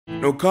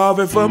No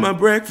coffee for my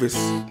breakfast.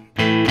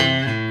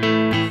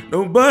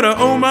 No butter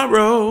on my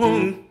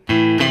roll.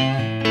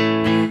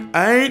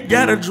 I ain't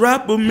got a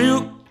drop of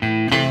milk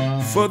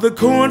for the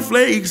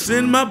cornflakes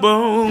in my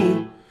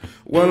bowl.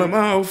 While I'm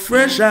all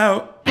fresh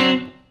out.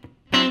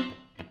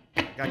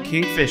 Got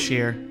Kingfish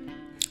here.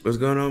 What's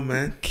going on,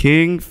 man?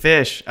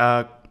 Kingfish.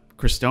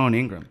 Christone,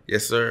 Ingram.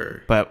 Yes,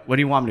 sir. But what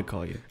do you want me to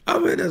call you?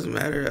 Oh, man, it doesn't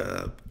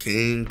matter.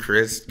 King,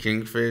 Chris,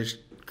 Kingfish,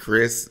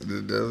 Chris.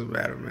 It doesn't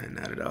matter, man.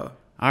 Not at all.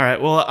 All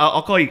right. Well,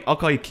 I'll call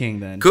you King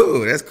then.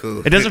 Cool. That's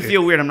cool. It doesn't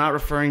feel weird. I'm not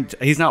referring to.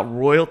 He's not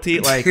royalty.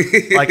 Like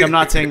I'm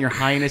not saying Your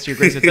Highness, Your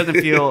Grace. It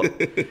doesn't feel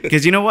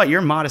because you know what? You're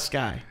a modest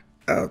guy.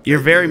 Oh, You're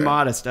very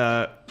modest.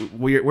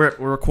 We're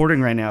recording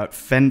right now at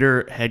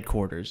Fender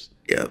Headquarters.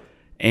 Yep.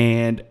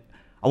 And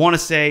I want to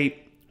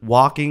say,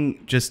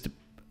 walking just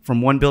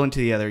from one building to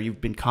the other,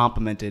 you've been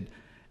complimented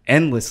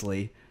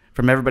endlessly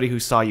from everybody who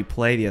saw you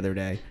play the other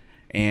day.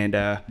 And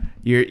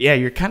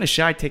you're kind of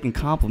shy taking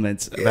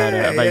compliments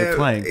about your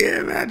playing.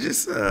 Yeah, man. I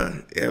just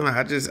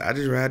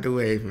ride the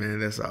wave, man.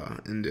 That's all,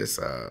 and just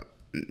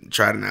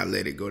try to not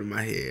let it go to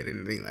my head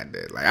and anything like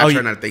that. Like I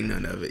try not to think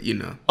none of it, you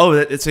know.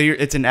 Oh, so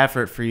it's an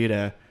effort for you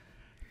to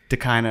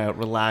kind of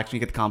relax when you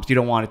get the compliments. You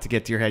don't want it to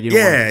get to your head. I don't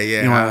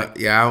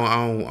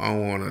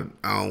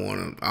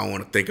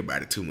want to think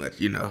about it too much,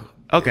 you know.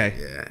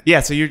 Okay. Yeah.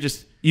 So you're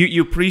just.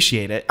 You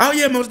appreciate it. Oh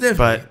yeah, most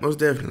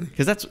definitely.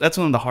 Because that's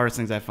one of the hardest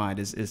things I find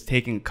is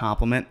taking a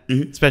compliment,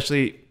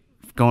 especially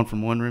going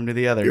from one room to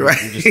the other. You're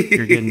right.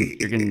 You're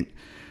getting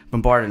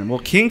bombarded. Well,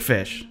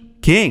 Kingfish,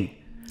 King.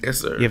 Yes,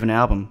 sir. You have an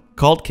album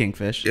called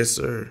Kingfish. Yes,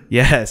 sir.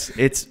 Yes,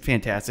 it's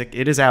fantastic.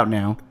 It is out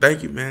now.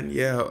 Thank you, man.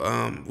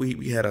 Yeah.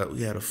 We had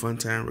a fun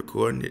time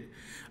recording it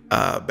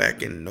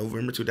back in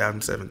November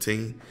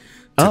 2017.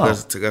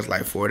 Took us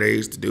like 4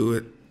 days to do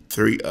it.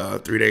 3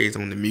 days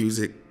on the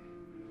music.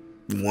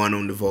 1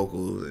 on the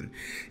vocals, and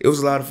it was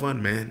a lot of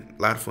fun, man.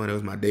 A lot of fun. It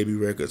was my debut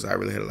record, so I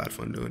really had a lot of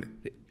fun doing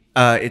it.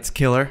 It's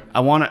killer.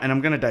 I'm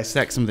gonna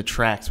dissect some of the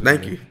tracks with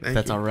Thank you.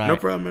 That's all right. No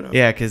problem at all.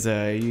 Yeah, because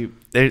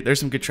there's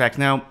some good tracks.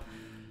 Now,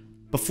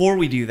 before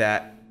we do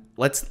that,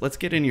 let's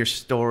get in your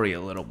story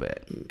a little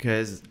bit.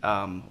 Because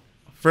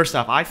first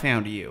off, I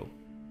found you.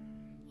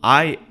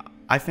 I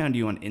found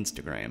you on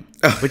Instagram,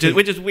 which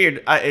is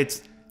weird.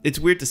 It's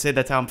weird to say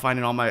that's how I'm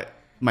finding all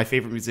my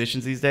favorite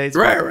musicians these days.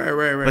 Right.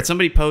 But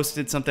somebody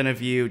posted something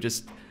of you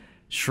just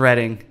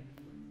shredding,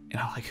 and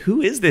I'm like,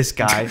 who is this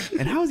guy?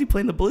 And how is he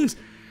playing the blues?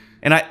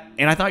 And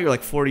I thought you were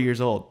like 40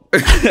 years old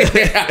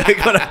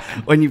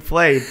when you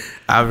played.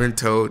 I've been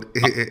told.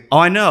 Oh,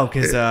 I know,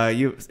 because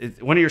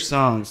one of your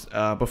songs.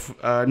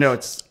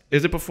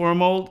 Is it Before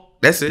I'm Old?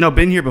 That's it. No,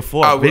 Been Here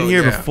Before. Oh, Been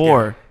Here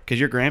Before, because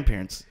your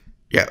grandparents.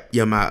 Yeah.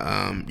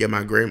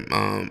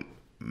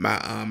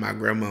 My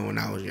grandma, when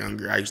I was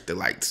younger, I used to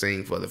like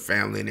sing for the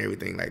family and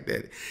everything like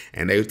that.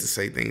 And they used to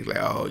say things like,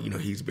 oh, you know,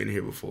 he's been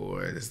here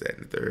before, this, that,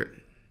 and the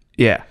third.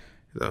 Yeah.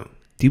 So,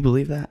 do you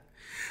believe that?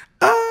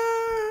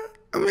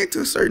 I mean,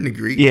 to a certain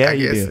degree. Yeah, I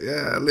guess. Do.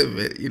 Yeah, a little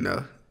bit, you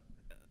know.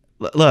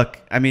 Look,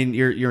 I mean,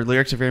 your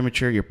lyrics are very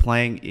mature. Your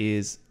playing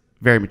is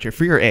very mature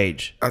for your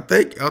age. I'll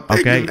thank you,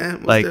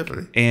 man. Most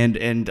definitely.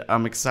 And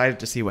I'm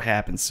excited to see what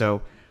happens.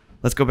 So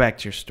let's go back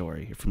to your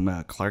story. You're from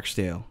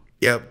Clarksdale.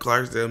 Yep,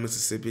 Clarksdale,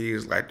 Mississippi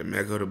is like the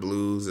mecca of the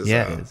blues. It's,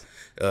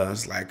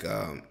 it's like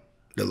the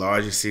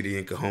largest city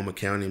in Coahoma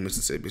County,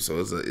 Mississippi. So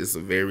it's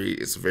a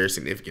very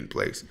significant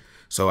place.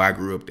 So I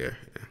grew up there.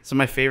 Yeah. Some of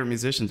my favorite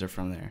musicians are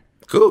from there.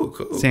 Cool.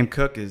 Sam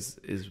Cooke is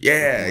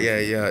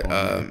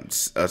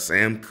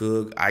Sam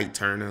Cooke, Ike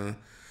Turner.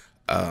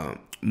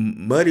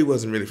 Muddy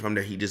wasn't really from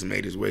there. He just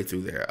made his way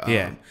through there.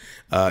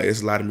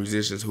 It's a lot of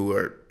musicians who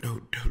are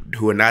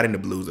not in the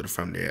blues that are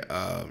from there.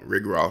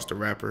 Rick Ross, the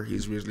rapper,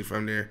 he's originally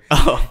from there.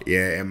 Oh,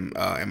 yeah, and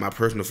my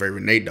personal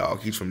favorite, Nate Dogg,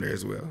 he's from there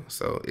as well.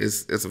 So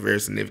it's a very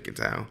significant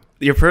town.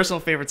 Your personal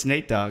favorite's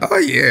Nate Dogg. Oh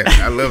yeah,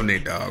 I love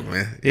Nate Dogg,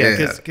 man. Yeah,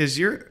 because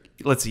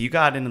let's see, you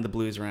got into the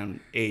blues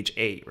around age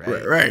 8,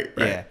 right? Right.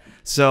 Yeah.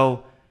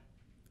 So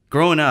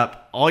growing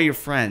up, all your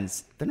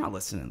friends, they're not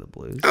listening to the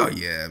blues. Oh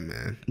yeah,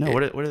 man. No, yeah.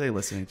 What are they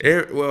listening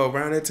to? Well,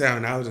 around that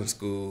time when I was in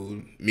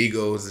school,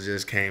 Migos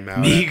just came out.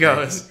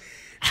 Migos.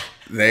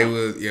 They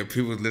was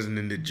people was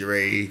listening to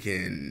Drake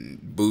and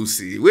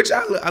Boosie, which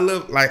I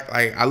love. Like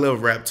I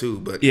love rap too,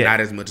 but not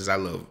as much as I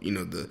love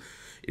the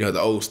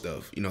old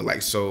stuff.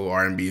 Like soul,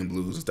 R&B, and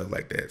blues and stuff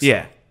like that. So,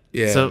 yeah.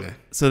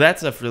 So that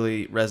stuff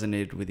really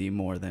resonated with you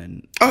more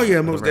than. Oh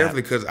yeah, most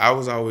definitely, because I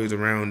was always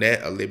around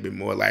that a little bit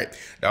more. Like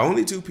the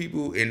only 2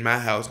 people in my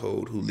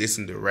household who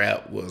listened to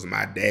rap was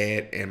my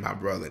dad and my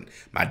brother.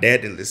 My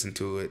dad didn't listen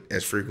to it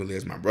as frequently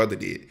as my brother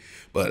did,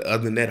 but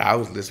other than that, I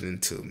was listening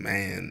to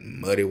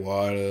Muddy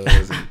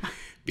Waters and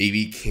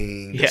BB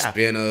King, the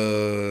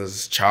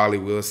Spinners, Charlie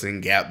Wilson,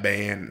 Gap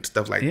Band,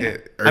 stuff like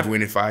that. Earth,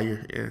 Wind, and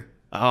Fire. Yeah.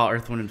 Oh,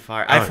 Earth, Wind, and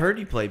Fire. I've heard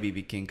you play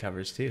BB King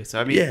covers too. So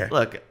I mean,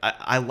 look,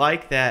 I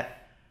like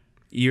that.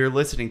 you're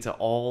listening to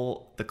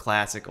all the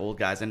classic old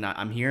guys, and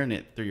I'm hearing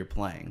it through your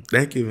playing.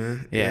 Thank you,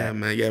 man. Yeah. Yeah,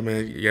 man. Yeah,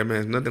 man. Yeah, man.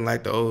 It's nothing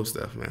like the old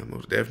stuff, man.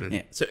 Most definitely.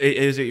 Yeah. So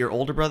is it your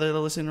older brother that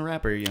listens to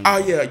rap, or your younger? Oh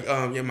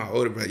yeah, my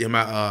older brother. Yeah,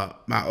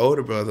 my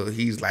older brother.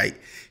 He's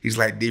like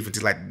different.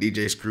 He's like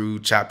DJ Screw,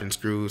 chopping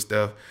screw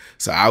stuff.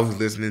 So I was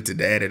listening to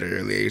that at an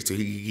early age. So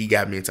he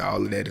got me into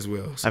all of that as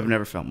well. So. I've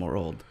never felt more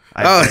old.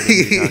 Oh.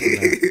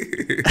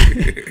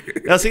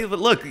 Now see, but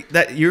look,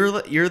 that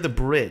you're the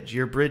bridge.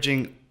 You're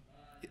bridging,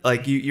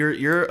 like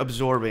you're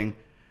absorbing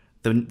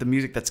the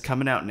music that's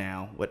coming out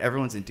now, what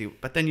everyone's into.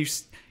 But then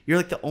you're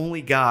like the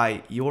only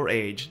guy your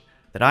age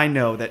that I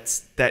know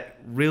that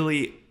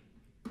really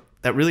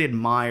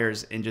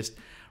admires and just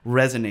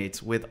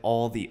resonates with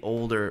all the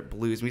older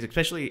blues music.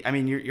 Especially, I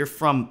mean, you're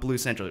from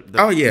Blues Central.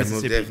 Oh yeah,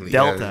 Mississippi most definitely.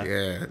 Delta.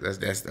 Yeah,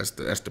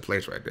 that's the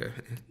place right there.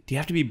 Do you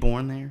have to be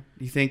born there?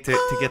 Do you think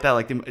to get that?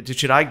 Like,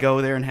 should I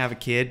go there and have a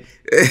kid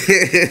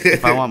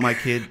if I want my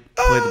kid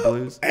to play the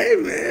blues? Hey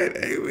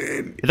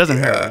man. It doesn't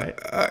hurt, right?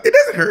 It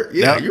doesn't hurt.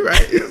 Yeah, Yep. You're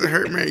right. It doesn't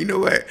hurt, man. You know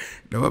what?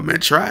 Man,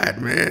 try it,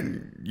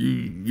 man.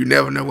 You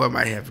never know what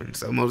might happen.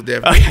 So most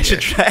definitely. Okay, I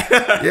should try.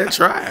 Yeah,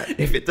 try it.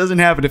 If it doesn't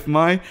happen, if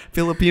my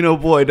Filipino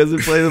boy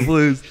doesn't play the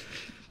blues,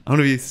 I'm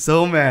gonna be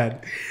so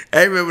mad.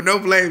 Hey man, but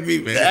don't blame me,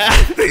 man.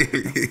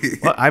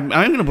 Well, I'm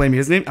gonna blame you.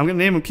 His name. I'm gonna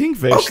name him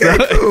Kingfish. Okay,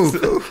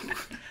 cool.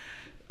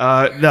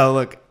 No,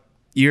 look,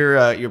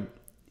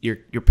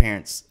 your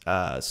parents,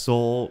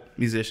 soul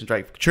musicians,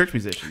 right? Church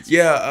musicians.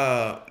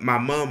 Yeah, my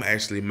mom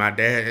actually. My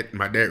dad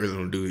really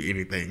don't do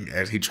anything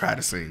as he tried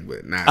to sing,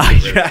 but not.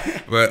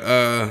 Yeah.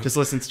 But Just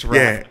listens to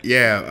rap.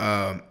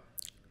 Yeah.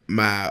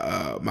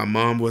 My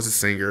mom was a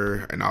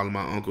singer, and all of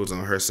my uncles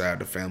on her side of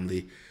the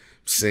family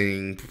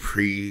sing,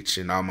 preach,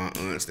 and all my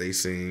aunts they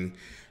sing.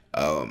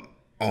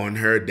 On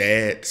her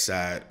dad's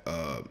side,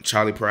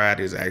 Charlie Pride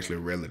is actually a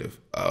relative.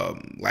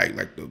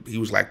 He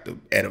was like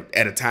at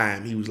a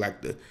time he was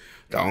like the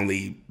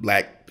only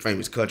black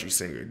famous country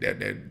singer that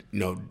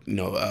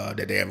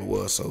that there ever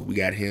was. So we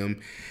got him,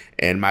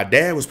 and my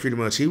dad was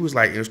he was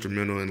like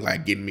instrumental in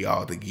like getting me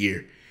all the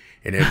gear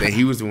and everything.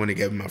 He was the one that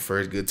gave me my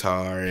first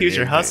guitar. And He was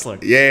your everything. hustler.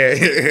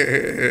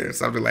 Yeah,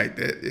 something like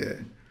that. Yeah.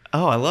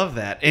 Oh, I love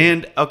that.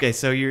 And okay,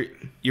 so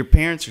your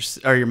parents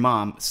or your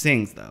mom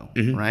sings though,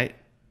 Mm-hmm. right?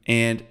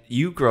 And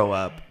you grow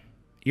up,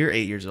 you're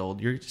 8 years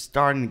old, you're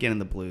starting to get in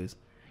the blues.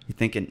 You're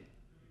thinking,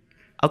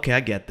 okay,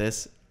 I get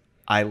this,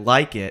 I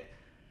like it,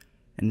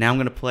 and now I'm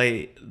gonna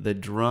play the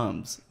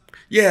drums.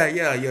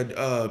 Yeah.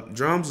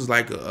 Drums was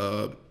like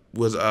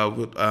was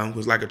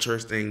like a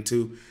church thing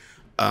too.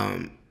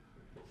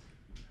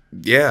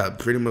 Yeah,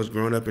 pretty much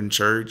growing up in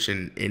church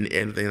and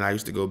everything. I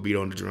used to go beat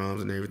on the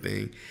drums and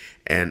everything.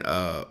 And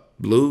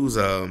blues,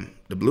 the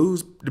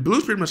blues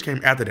pretty much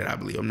came after that, I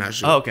believe. I'm not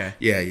sure. Oh, okay.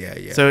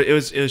 Yeah. So it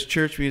was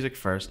church music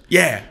first.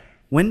 Yeah.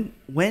 When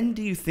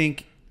do you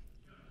think,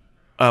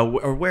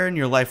 or where in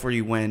your life were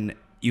you when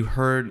you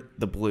heard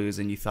the blues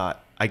and you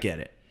thought, I get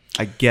it,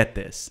 I get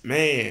this?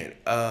 Man,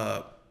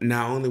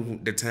 not only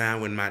the time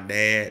when my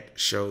dad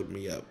showed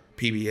me a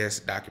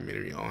PBS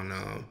documentary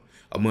on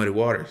Muddy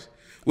Waters,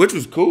 which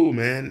was cool,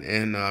 man.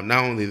 And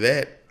not only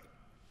that,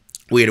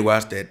 we had to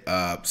watch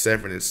that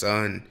Sanford and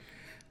Son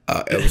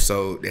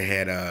episode that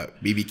had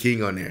BB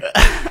King on there.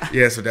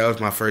 Yeah, so that was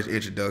my first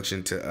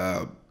introduction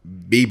to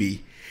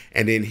BB.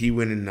 And then he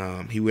went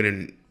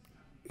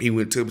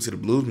took me to the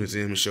Blues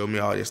Museum and showed me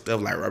all this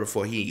stuff like right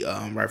before he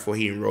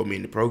enrolled me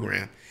in the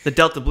program. The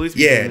Delta Blues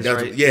Yeah, Museum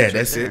is right,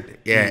 that's right it.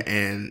 Yeah,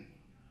 and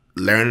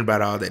learning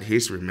about all that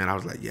history, man, I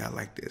was like, yeah, I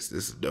like this.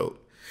 This is dope.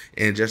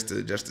 And just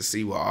to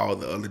see where all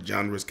the other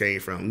genres came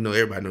from. You know,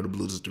 everybody know the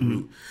blues is the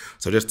root.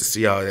 So just to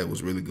see all that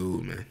was really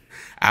good, man.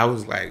 I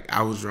was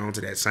drawn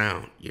to that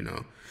sound, you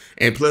know.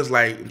 And plus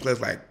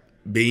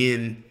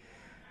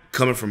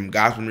coming from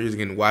gospel music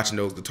and watching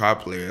those guitar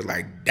players,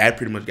 like that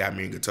pretty much got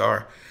me in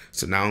guitar.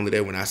 So not only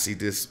that, when I see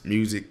this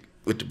music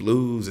with the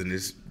blues and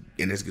this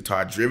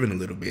guitar driven a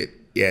little bit,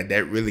 yeah,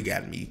 that really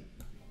got me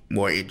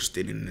more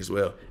interested in it as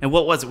well. And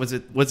what was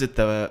it? Was it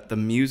the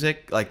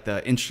music, like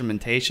the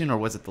instrumentation, or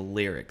was it the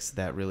lyrics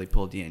that really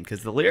pulled you in?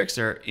 Because the lyrics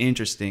are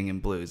interesting in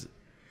blues.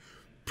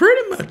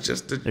 Pretty much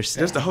just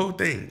the whole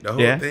thing. The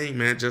whole Yeah. thing,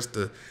 man. Just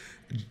the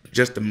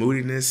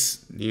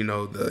moodiness,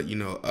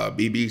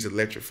 BB's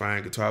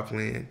electrifying guitar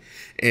playing,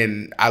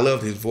 and I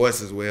loved his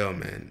voice as well,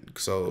 man.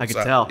 I could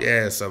tell.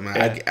 Yeah, so man,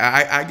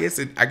 Yeah. I guess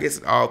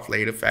it all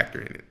played a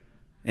factor in it.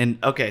 And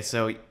okay,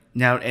 so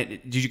now,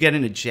 did you get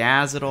into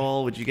jazz at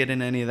all? Would you get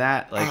into any of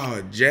that?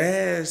 Like,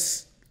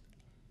 jazz,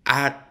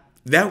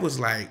 that was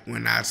like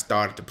when I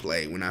started to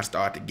play, when I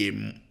started to get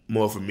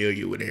more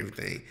familiar with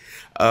everything.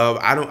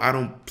 I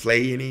don't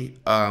play any,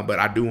 but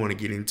I do want to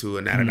get into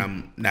it now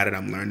that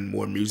I'm learning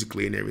more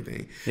musically and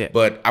everything. Yeah.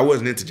 But I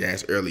wasn't into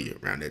jazz earlier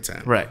around that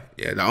time. Right.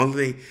 Yeah. The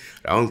only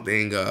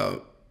thing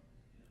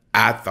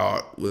I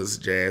thought was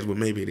jazz. Well,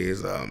 maybe it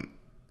is.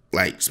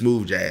 like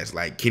smooth jazz,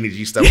 like Kenny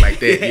G stuff like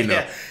that, you know.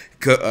 Yeah.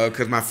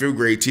 Cause my 5th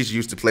grade teacher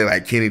used to play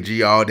like Kenny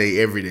G all day,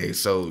 every day.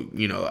 So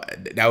you know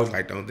that was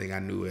like the only thing I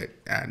knew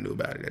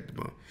about it at the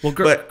moment. Well,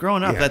 but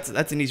growing up, yeah.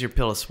 that's an easier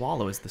pill to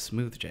swallow is the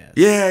smooth jazz.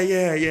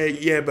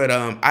 Yeah. But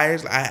I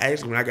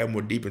actually when I got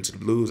more deep into the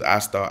blues, I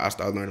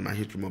started learning my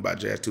history more about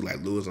jazz too,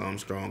 like Louis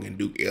Armstrong and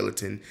Duke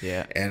Ellington,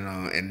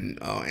 and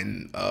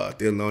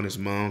Thelonious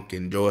Monk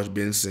and George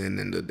Benson,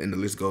 and the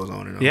list goes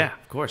on and on. Yeah,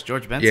 of course,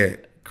 George Benson. Yeah.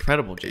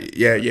 Incredible jazz.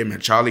 Yeah, man.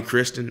 Charlie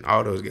Christian,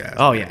 all those guys.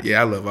 Oh, man. yeah.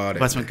 I love all that.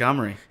 Wes man.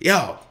 Montgomery.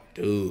 Yo,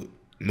 dude.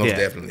 Most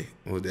definitely.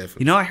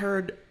 You know, I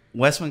heard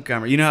Wes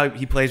Montgomery. You know how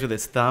he plays with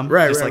his thumb,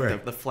 right? just right, like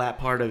right. The flat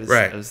part of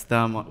his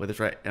thumb with his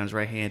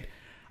right hand.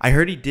 I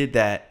heard he did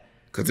that.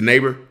 Cause the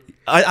neighbor.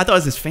 I thought it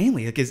was his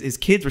family. Like his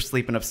kids were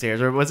sleeping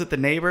upstairs, or was it the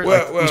neighbor?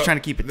 Well, he's trying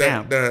to keep it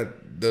down.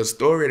 The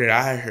story that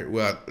I heard,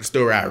 the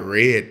story I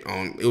read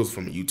on, it was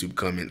from a YouTube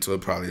comment, so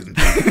it probably isn't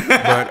true.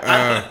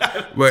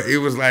 but it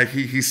was like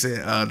he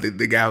said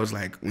the guy was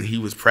like, when he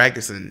was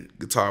practicing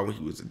guitar when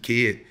he was a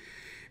kid,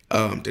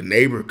 the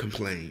neighbor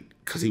complained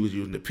because he was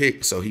using the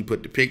pick, so he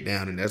put the pick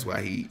down, and that's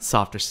why he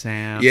softer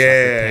sound.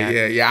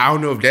 Yeah. I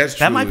don't know if that's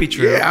true. That might be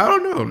true. Yeah, I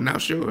don't know. I'm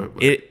not sure.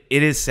 But. It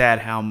is sad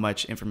how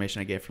much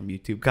information I get from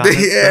YouTube comments.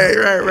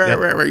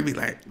 Right. You be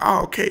like,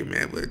 oh, okay,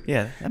 man, but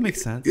yeah, that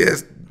makes sense. Yeah,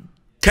 it's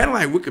kind of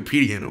like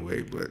Wikipedia in a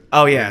way, but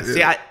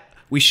See,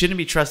 we shouldn't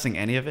be trusting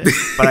any of it,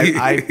 but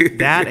I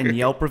that and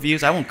Yelp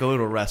reviews. I won't go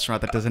to a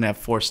restaurant that doesn't have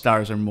 4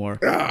 stars or more.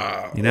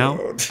 Oh, you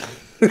know.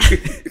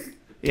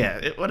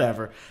 Yeah,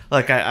 whatever.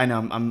 Look, I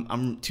know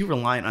I'm too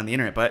reliant on the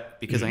internet, but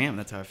because I am,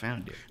 that's how I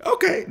found you.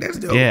 Okay, that's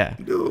dope. Yeah.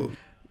 Dude.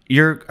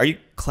 Are you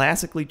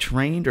classically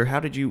trained, or how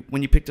did you,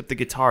 when you picked up the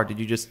guitar, did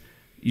you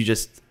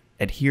just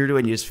adhere to it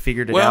and you just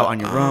figured it out on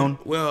your own?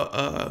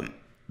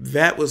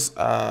 That was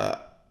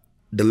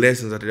the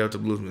lessons at the Delta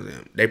Blues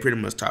Museum. They pretty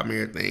much taught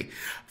me everything.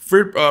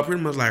 Pretty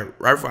much like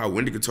right before I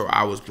went to guitar,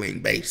 I was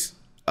playing bass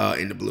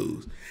in the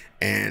blues.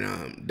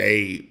 And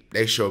they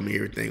showed me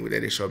everything with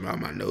that. They showed me all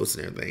my notes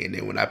and everything. And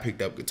then when I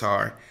picked up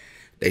guitar,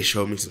 they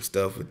showed me some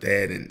stuff with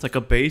that. And it's like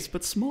a bass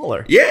but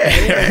smaller.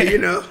 Yeah, you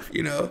know.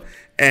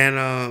 And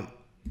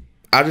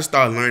I just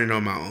started learning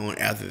on my own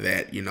after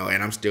that, you know.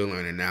 And I'm still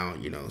learning now,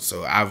 you know.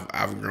 So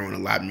I've grown a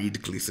lot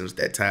musically since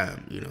that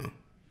time, you know.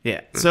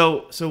 Yeah.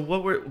 So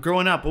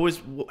growing up?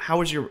 How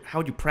would you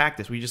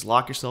practice? Would you just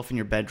lock yourself in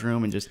your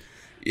bedroom and just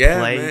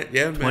play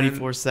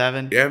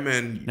 24/7? Yeah,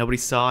 man. Nobody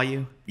saw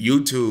you.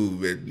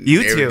 YouTube and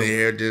everything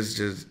here,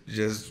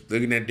 just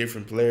looking at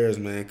different players,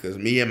 man. Because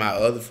me and my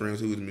other friends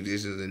who was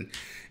musicians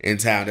in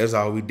town, that's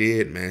all we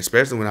did, man.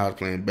 Especially when I was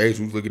playing bass,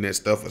 we was looking at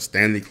stuff of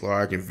Stanley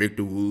Clarke and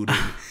Victor Wood,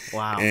 and,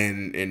 wow,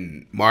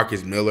 and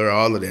Marcus Miller,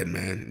 all of that,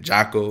 man.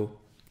 Jocko.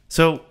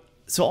 So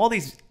all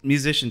these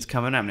musicians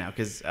coming up now,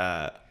 because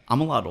I'm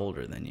a lot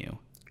older than you.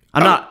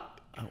 I'm not.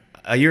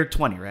 You're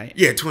 20, right?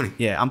 Yeah, 20.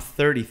 Yeah, I'm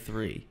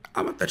 33.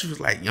 I thought you was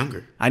like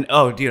younger.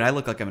 Dude, I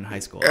look like I'm in high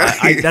school.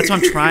 That's why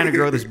I'm trying to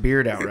grow this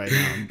beard out right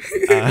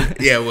now.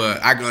 Yeah, well,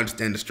 I can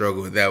understand the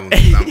struggle with that one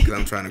because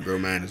I'm trying to grow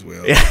mine as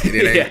well. Yeah.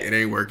 It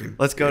ain't working.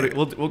 Let's go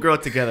we'll grow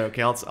it together.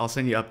 Okay, I'll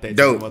send you updates.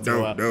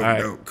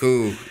 Dope,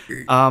 cool.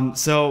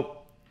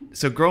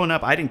 So growing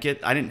up, I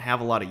didn't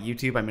have a lot of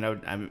YouTube. I mean,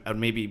 I would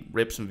maybe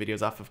rip some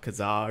videos off of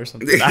Kazaa or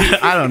something.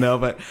 I don't know,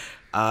 but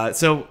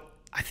so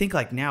I think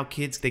like now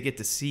kids, they get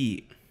to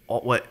see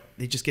what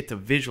they just get to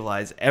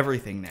visualize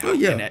everything now. Oh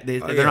yeah, and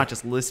they're not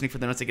just listening for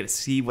the notes. They get to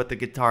see what the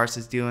guitarist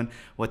is doing,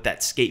 what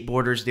that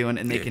skateboarder's doing,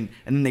 and and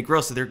then they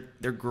grow. So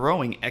they're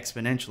growing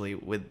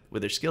exponentially with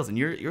their skills. And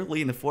you're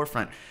leading the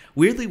forefront.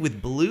 Weirdly,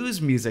 with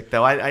blues music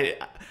though,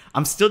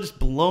 I'm still just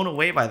blown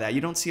away by that.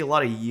 You don't see a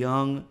lot of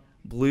young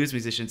blues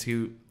musicians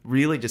who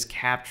really just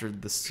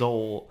captured the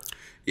soul.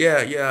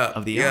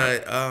 Of the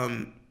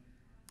art.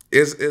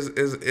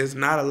 It's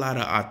not a lot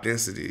of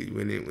authenticity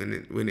when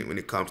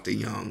it comes to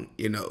young,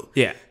 you know.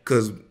 Yeah.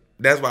 Because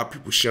that's why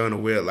people shun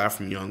away a lot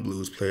from young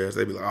blues players.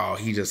 They be like, oh,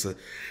 he just a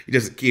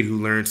kid who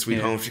learned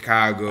Sweet Home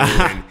Chicago,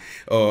 and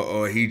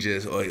or he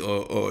just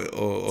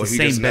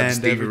another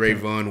Stevie Ray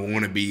Vaughan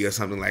wannabe or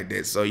something like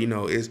that. So you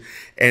know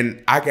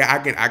and I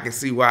can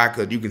see why,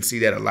 because you can see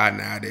that a lot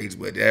nowadays.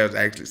 But there's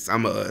actually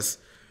some of us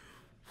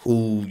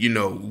who, you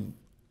know,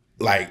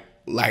 like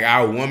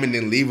our woman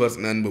didn't leave us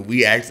nothing, but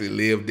we actually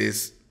live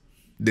this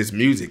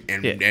music,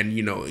 and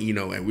you know,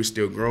 and we're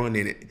still growing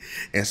in it.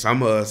 And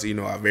some of us, you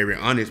know, are very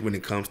honest when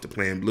it comes to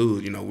playing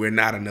blues. You know, we're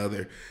not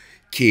another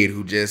kid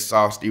who just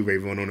saw Steve Ray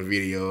Vaughan on a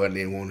video and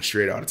then want to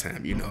shred all the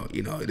time. You know,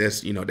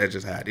 that's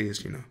just how it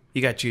is. You know,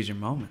 you got to choose your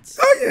moments.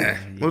 Oh yeah,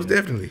 most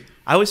definitely.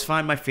 I always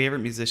find my favorite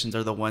musicians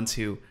are the ones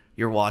who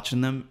you're watching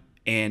them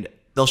and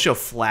they'll show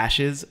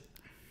flashes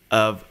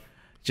of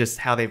just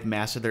how they've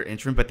mastered their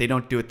instrument, but they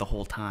don't do it the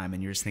whole time.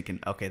 And you're just thinking,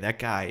 okay, that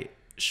guy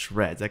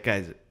shreds. That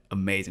guy's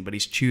amazing, but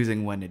he's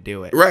choosing when to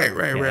do it. Right.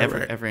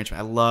 Every instrument.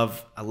 I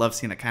love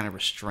seeing that kind of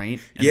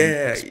restraint. And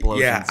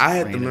I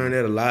had to learn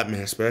that a lot,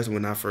 man, especially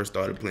when I first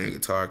started playing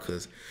guitar.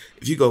 Because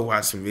if you go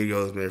watch some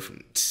videos, man,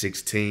 from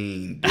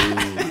 16,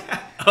 dude.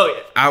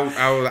 Oh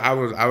yeah. I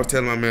was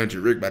telling my manager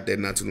Rick about that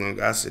not too long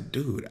ago. I said,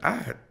 dude,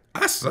 I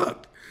I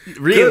sucked.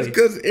 Really?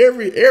 Because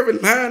every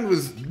line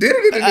was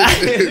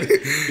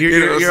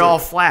you're all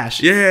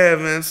flash. Yeah,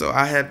 man. So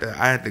I had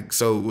to.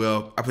 So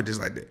well, I put this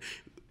like that.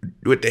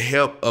 With the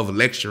help of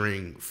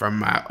lecturing from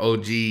my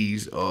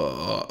OGs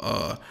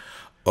or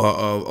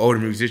older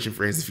musician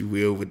friends, if you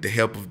will, with the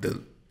help of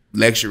the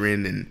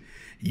lecturing and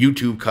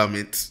YouTube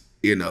comments,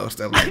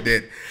 stuff like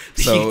that.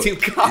 So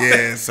YouTube comments.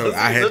 Yeah, so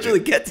I had those to really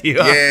get to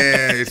you. Huh?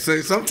 Yeah,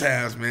 so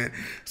sometimes, man.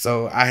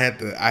 So I had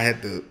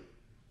to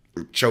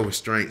show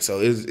restraint. So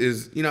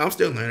is I'm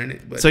still learning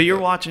it. But so you're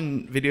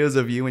watching videos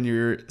of you when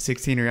you're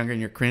 16 or younger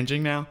and you're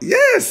cringing now?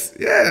 Yes,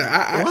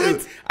 yeah.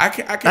 What? I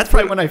can't. That's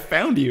probably when I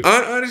found you.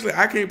 Honestly,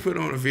 I can't put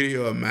on a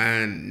video of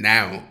mine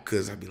now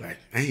because I'd be like,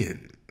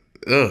 man,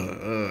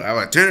 I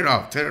would turn it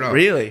off.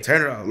 Really?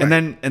 Turn it off. Like,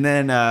 and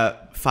then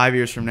 5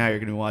 years from now, you're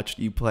gonna watch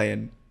you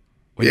playing.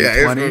 When yeah,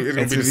 you're 20, it's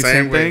gonna be the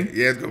same way. thing?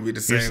 Yeah, it's gonna be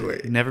the same way.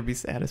 Never be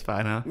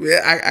satisfied, huh? Yeah,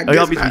 I You'll guess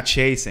always not. be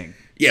chasing.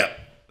 Yeah.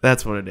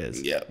 That's what it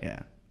is. Yeah. Yeah.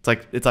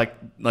 It's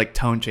like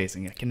tone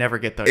chasing. I can never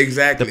get the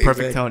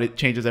perfect tone. It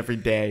changes every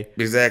day.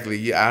 Exactly.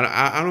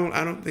 Yeah.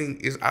 I don't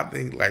think I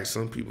think like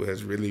some people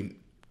have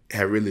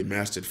really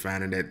mastered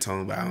finding that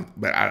tone,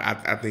 but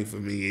I think for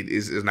me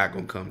it's not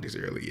gonna come this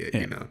early yet.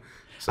 Yeah.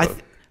 So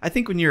I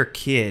think when you're a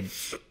kid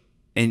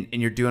and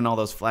you're doing all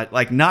those flat,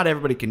 like not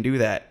everybody can do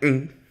that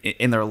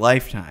in their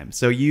lifetime.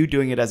 So you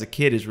doing it as a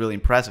kid is really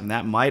impressive, and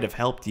that might have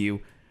helped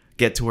you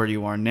get to where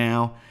you are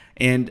now.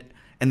 And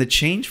the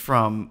change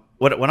from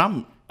what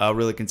I'm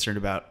really concerned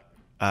about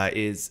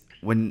is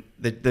when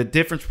the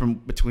difference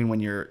between when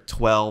you're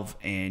 12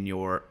 and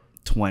you're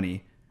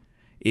 20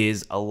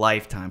 is a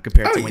lifetime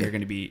compared to when you're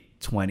going to be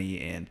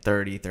 20 and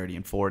 30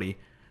 and 40.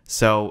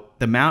 So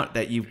the amount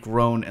that you've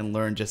grown and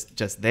learned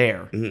just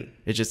there,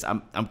 it's just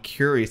I'm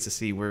curious to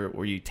see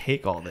where you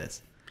take all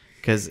this,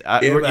 because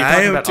you're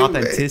talking about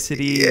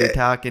authenticity. Yeah. You're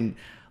talking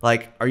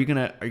like, are you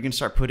gonna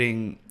start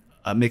putting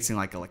mixing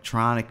like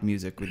electronic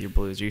music with your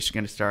blues? Are you just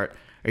gonna start?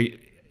 Are you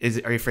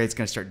afraid it's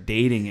gonna start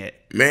dating it?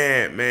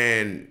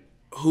 Man,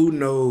 who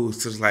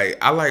knows? Cause like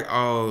I like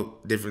all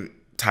different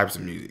types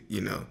of music,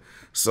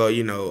 So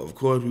of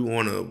course we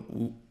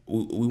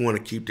wanna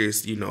keep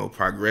this,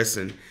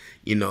 progressing,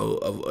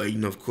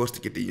 of course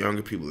to get the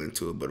younger people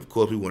into it, but of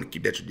course we want to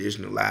keep that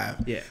tradition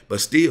alive. Yeah. But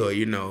still,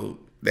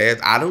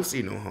 I don't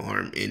see no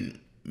harm in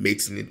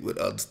mixing it with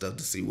other stuff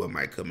to see what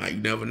might come out. You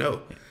never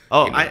know.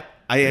 Oh,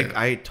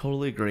 I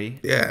totally agrry.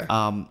 Yeah.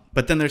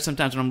 But then there's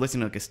sometimes when I'm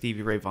listening to like a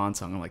Stevie Ray Vaughan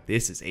song, I'm like,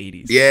 this is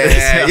 80s. Yeah.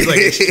 This sounds like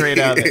it's straight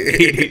out of the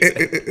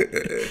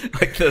 80s.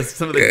 Like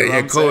some of the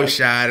drum cold sounds.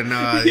 shot and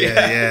all.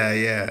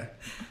 Yeah.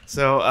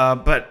 So,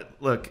 but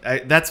look,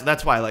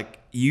 that's why like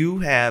you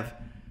have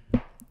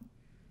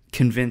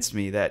convinced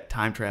me that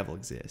time travel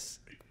exists.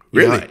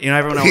 Really?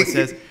 Everyone always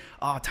says,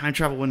 oh, time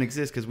travel wouldn't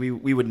exist because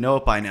we would know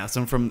it by now.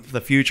 Someone from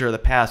the future or the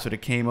past would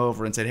have came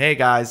over and said, hey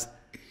guys,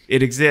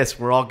 it exists.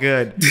 We're all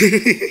good.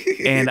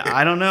 And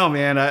I don't know,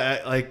 man.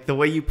 I like the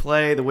way you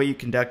play, the way you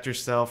conduct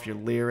yourself, your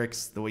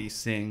lyrics, the way you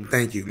sing.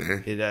 Thank you,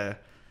 man.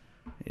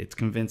 It's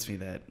convinced me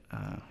that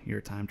you're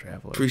a time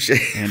traveler. Appreciate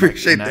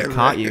that. I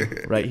caught you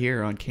right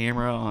here on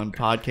camera, on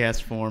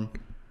podcast form.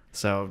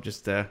 So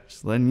just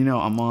letting you know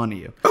I'm on to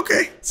you.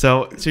 Okay.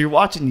 So you're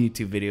watching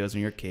YouTube videos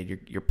when you're a kid.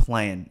 You're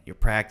playing. You're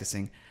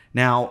practicing.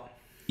 Now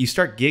you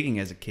start gigging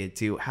as a kid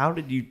too. How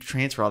did you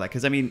transfer all that?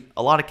 Because I mean,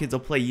 a lot of kids will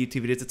play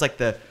YouTube videos. It's like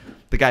the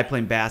guy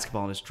playing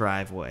basketball in his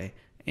driveway,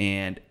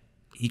 and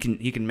he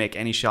can make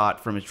any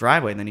shot from his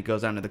driveway, and then he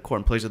goes out into the court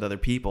and plays with other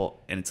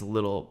people, and it's a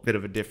little bit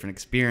of a different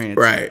experience.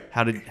 Right.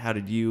 How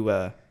did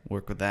you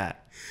work with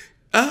that?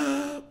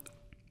 I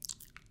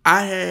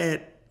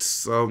had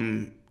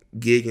some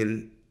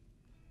gigging.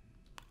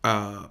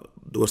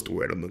 What's the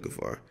word I'm looking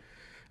for?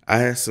 I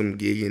had some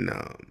gigging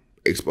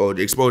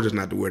exposure. Exposure is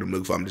not the word I'm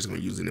looking for. I'm just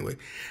gonna use it anyway.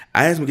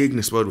 I had some gigging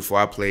exposure before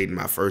I played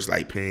my first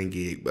like paying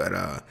gig, but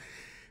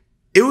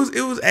it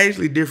was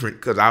actually different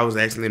because I was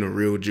actually in a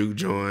real juke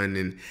joint,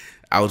 and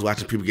I was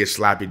watching people get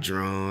sloppy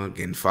drunk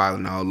and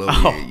falling all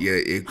over your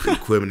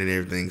equipment and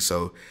everything.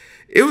 So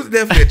it was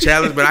definitely a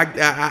challenge, but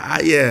I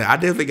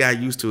definitely got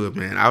used to it,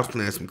 man. I was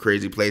playing some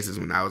crazy places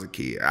when I was a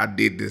kid. I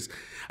did this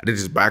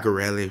biker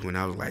rally when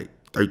I was like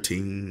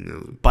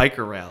 13.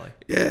 Biker rally.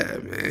 Yeah,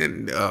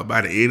 man.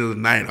 By the end of the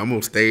night, I'm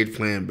on stage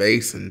playing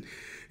bass, and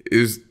it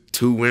was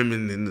two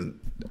women in the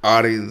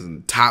audience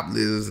and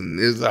topless, and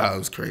it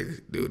was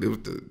crazy, dude. It was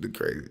the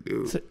crazy,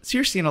 dude. So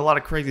you're seeing a lot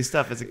of crazy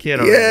stuff as a kid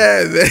already.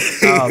 Yeah, man.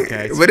 Oh,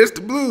 okay. But it's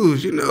the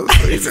blues, So,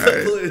 it's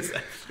the blues.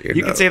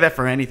 You can say that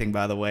for anything,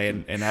 by the way,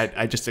 and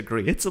I just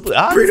agree. It's the blues.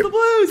 It's the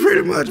blues.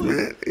 Pretty much,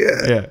 man.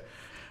 Yeah.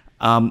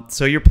 Yeah.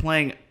 So you're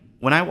playing.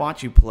 When I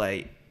watch you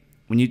play,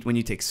 when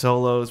you take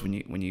solos, when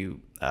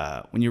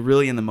you're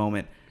really in the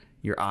moment,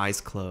 your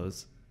eyes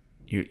close.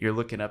 You're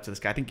looking up to the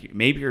sky. I think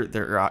maybe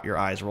your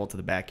eyes roll to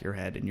the back of your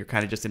head, and you're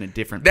kind of just in a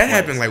different. That place.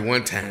 happened like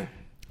one time.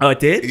 Oh, it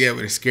did? Yeah,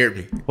 but it scared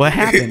me. What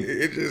happened?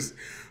 It just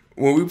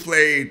when we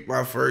played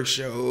my first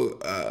show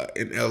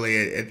in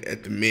LA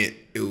at the Mint,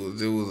 it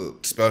was a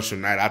special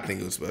night. I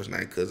think it was a special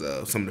night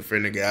because some of the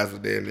Fender guys were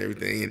there and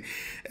everything. And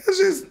it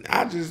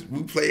was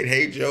we played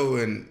Hey Joe,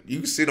 and you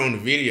can see it on the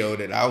video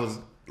that I was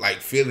like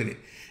feeling it.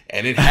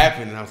 And it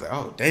happened, and I was like,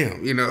 "Oh,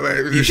 damn!" You know, like,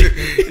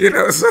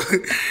 So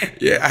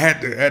yeah, I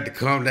had to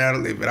calm down a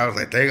little bit. I was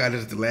like, "Thank God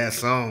this is the last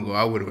song, or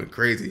I would have went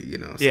crazy." You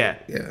know. So,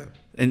 yeah.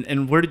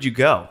 And where did you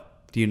go?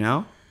 Do you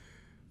know?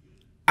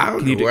 I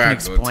don't know where I go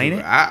to. Explain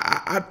it?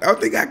 I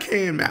don't think I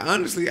can, man.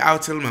 Honestly, I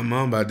was telling my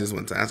mom about this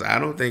one time. So I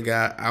don't think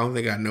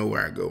I know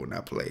where I go when I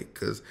play,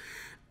 because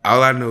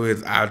all I know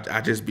is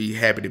I just be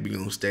happy to be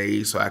on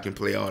stage so I can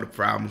play all the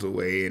problems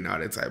away and all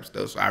that type of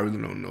stuff. So I really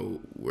don't know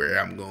where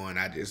I'm going.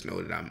 I just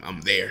know that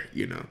I'm there,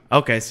 you know.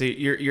 Okay, so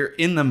you're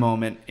in the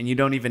moment and you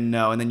don't even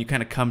know, and then you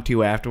kind of come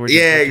to afterwards.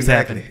 Yeah,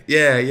 exactly.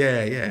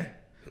 Yeah.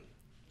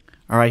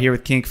 All right, here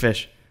with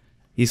Kingfish,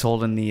 he's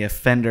holding the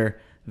Fender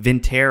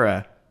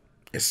Vintera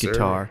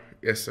guitar.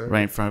 Yes, sir.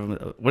 Right in front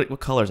of him. What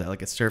color is that?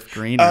 Like a surf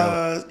green?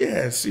 Or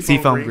yeah,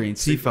 Seafoam Green.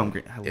 Seafoam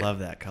Green. I love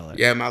that color.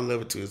 Yeah, I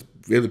love it too. It's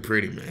really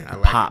pretty, man. I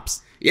like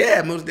pops. It.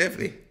 Yeah, most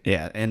definitely.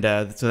 Yeah, and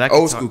so that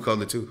old school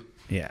color too.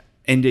 Yeah,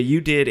 and you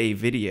did a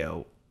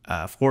video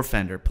for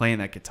Fender playing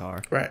that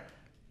guitar. Right.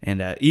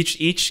 And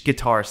each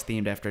guitar is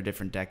themed after a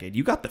different decade.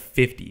 You got the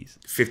 50s.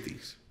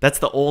 50s. That's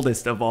the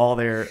oldest of all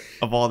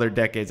their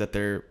decades that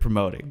they're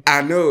promoting.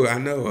 I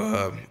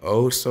know.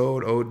 Old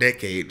soul, old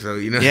decade. So,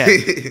 you know.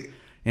 Yeah.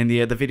 In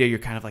the video, you're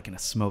kind of like in a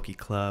smoky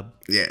club.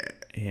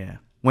 Yeah.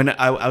 When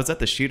I was at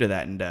the shoot of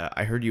that, and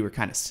I heard you were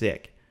kind of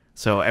sick,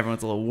 so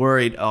everyone's a little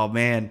worried. Oh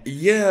man,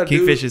 yeah,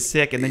 Kingfish is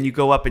sick, and then you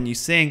go up and you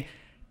sing,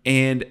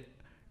 and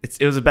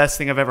it was the best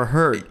thing I've ever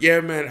heard.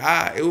 Yeah, man.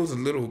 It was a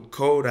little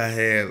cold I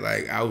had.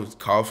 Like I was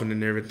coughing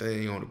and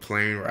everything on the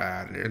plane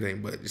ride and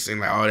everything, but it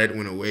seemed like all that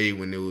went away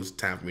when it was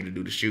time for me to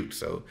do the shoot.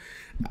 So,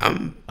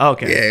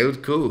 okay. Yeah, it was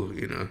cool.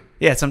 You know.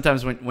 Yeah,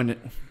 sometimes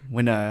when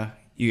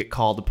you get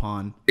called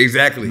upon.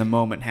 Exactly. And the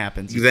moment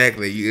happens.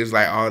 Exactly. It's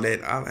like all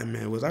that. I'm like,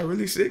 man, was I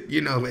really sick? You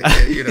know, like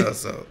that, you know,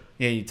 so.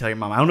 Yeah, you tell your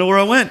mom, I don't know where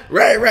I went.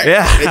 Right.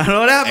 Yeah, I don't know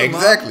what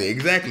happened,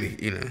 Exactly,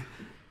 you know.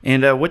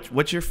 And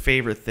what's your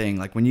favorite thing?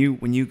 Like when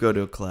you go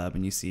to a club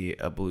and you see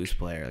a blues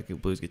player, like a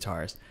blues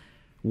guitarist,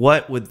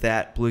 what would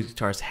that blues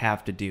guitarist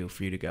have to do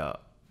for you to go,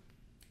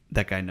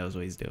 that guy knows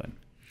what he's doing?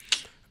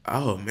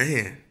 Oh,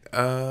 man.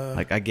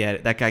 Like I get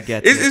it. That guy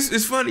gets it.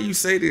 It's funny you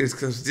say this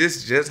because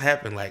this just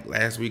happened like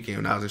last weekend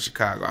when I was in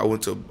Chicago. I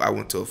went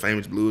to a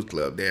famous blues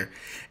club there,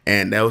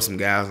 and there was some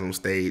guys on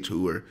stage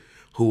who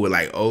were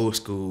like old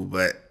school,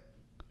 but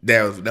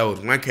there was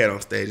one cat on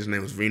stage. His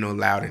name was Reno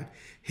Loudon.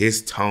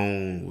 His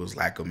tone was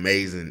like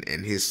amazing,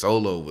 and his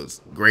solo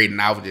was great,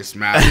 and I was just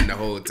smiling the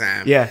whole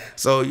time. Yeah.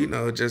 So you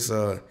know, just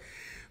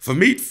for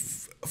me,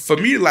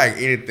 like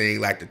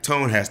anything, like the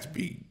tone has to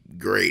be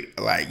great.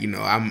 Like, you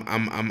know,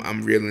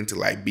 I'm real into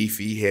like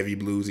beefy, heavy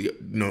bluesy,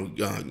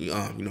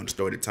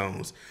 distorted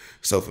tones.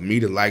 So for me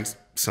to like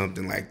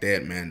something like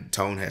that, man,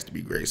 tone has to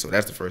be great. So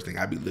that's the first thing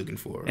I'd be looking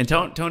for. And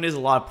tone is a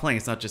lot of playing.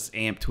 It's not just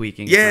amp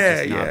tweaking.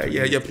 Yeah.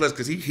 Plus,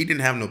 because he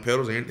didn't have no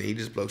pedals or anything. He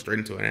just plugged straight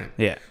into an amp.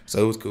 Yeah.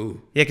 So it was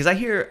cool. Yeah, because I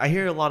hear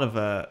a lot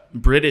of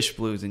British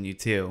blues in you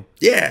too.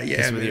 Yeah,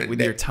 with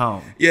your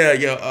tone.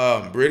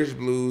 Yeah. British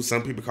blues.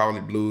 Some people call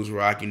it blues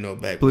rock. You know,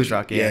 blues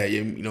rock. Yeah.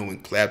 You know, when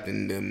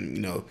Clapton them,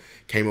 you know,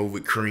 came over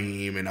with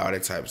Cream and all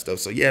that type of stuff.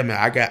 So yeah, man,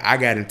 I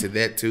got into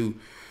that too,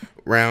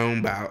 around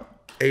about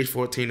age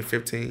 14 to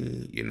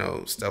 15, you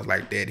know, stuff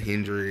like that,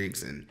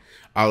 Hendrix and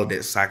all of that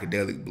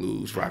psychedelic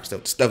blues, rock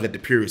stuff that the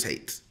purist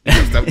hates, you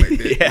know, stuff like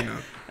that. Yeah. You know,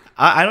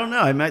 I don't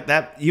know.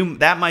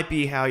 That might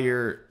be how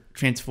you're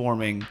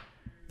transforming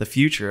the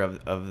future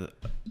of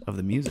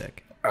the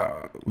music.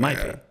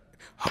 Might be.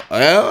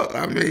 Well,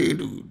 I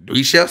mean,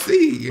 we shall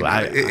see. Well,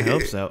 I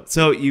hope so.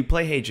 So you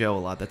play "Hey Joe" a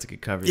lot. That's a good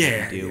cover.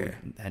 Yeah, you do.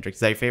 Hendrix. Is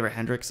that your favorite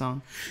Hendrix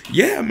song?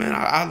 Yeah, man,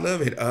 I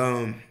love it.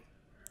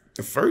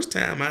 The first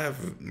time I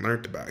ever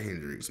learned about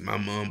Hendrix, my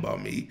mom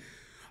bought me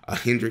a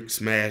Hendrix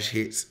Smash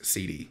Hits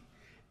CD.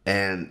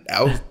 And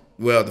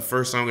the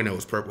first song in there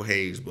was Purple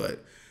Haze,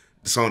 but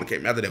the song that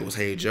came after that was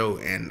Hey Joe.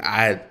 And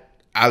I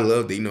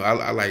loved it. You know,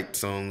 I like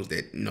songs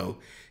that, you know,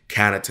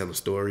 kind of tell a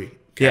story.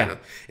 Yeah.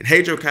 And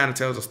Hey Joe kind of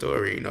tells a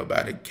story, you know,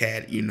 about a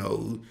cat, you know,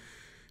 who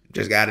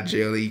just got out of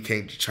jail. He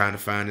came trying to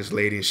find this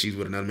lady, and she's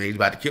with another man. He's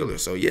about to kill her.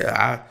 So,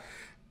 yeah,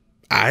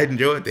 I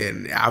enjoyed that,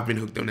 and I've been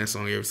hooked on that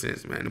song ever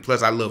since, man. And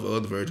plus, I love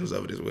other versions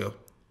of it as well.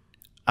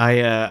 I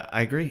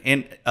agree,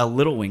 and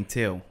Little Wing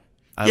too.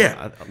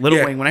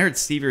 Little Wing. When I heard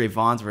Stevie Ray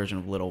Vaughan's version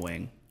of Little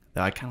Wing,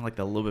 though, I kind of liked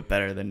that a little bit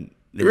better than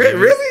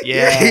really.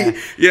 Yeah.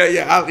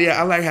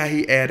 I like how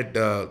he added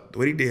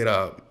what he did.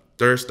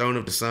 Third Stone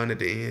of the Sun at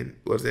the end.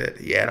 What was that?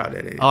 He added all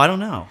that in. Oh, I don't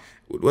know.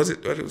 Was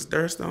it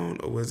Third Stone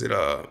or was it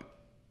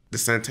the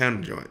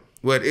Santana joint?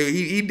 But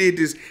he did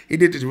this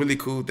really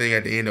cool thing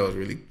at the end that was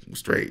really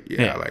straight.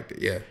 Yeah, I liked it.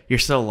 Yeah. You're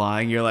so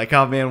lying. You're like,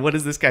 oh man, what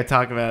is this guy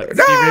talking about?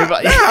 No.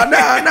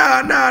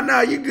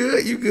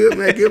 You good,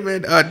 man. Good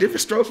man.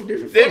 Different strokes for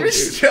different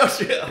folks. Different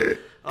strokes.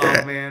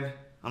 Oh man.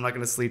 I'm not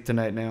gonna sleep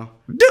tonight now.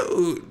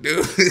 Dude.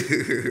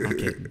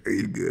 Okay.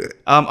 You good.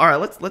 All right,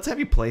 let's have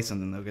you play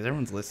something though, because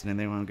everyone's listening.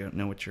 They want to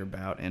know what you're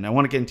about, and I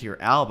want to get into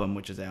your album,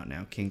 which is out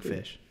now,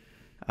 Kingfish.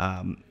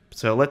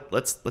 So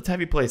let's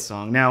have you play a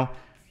song. Now,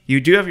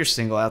 you do have your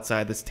single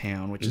Outside This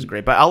Town, which is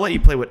great, but I'll let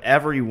you play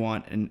whatever you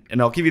want, and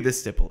I'll give you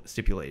this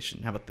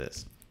stipulation. How about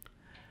this?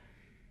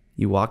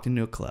 You walked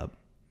into a club.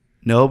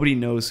 Nobody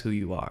knows who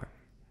you are.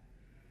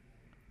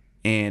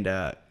 And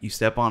you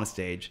step on a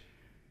stage.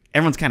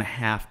 Everyone's kind of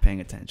half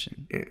paying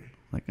attention. Yeah.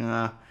 Like,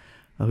 oh,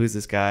 who's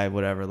this guy?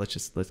 Whatever.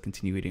 Let's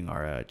continue eating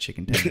our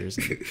chicken tenders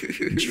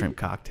and shrimp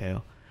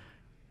cocktail.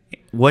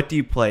 What do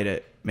you play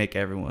to make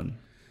everyone?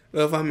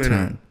 Well, if I'm in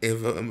turn?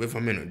 if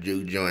I'm in a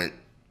juke joint,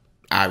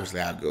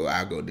 obviously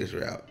I'll go this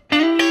route.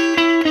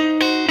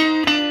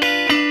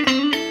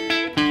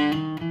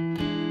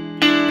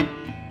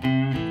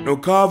 No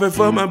coffee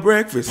for my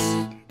breakfast.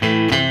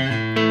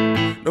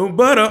 No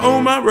butter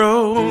on my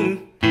roll.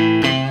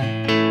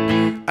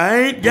 I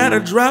ain't got a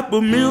drop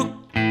of milk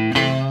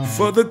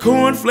for the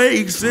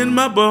cornflakes in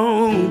my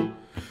bowl.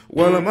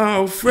 While I'm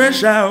all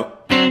fresh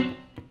out.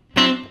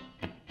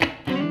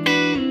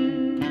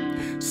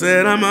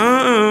 Said I'm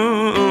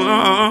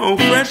all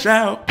fresh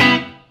out.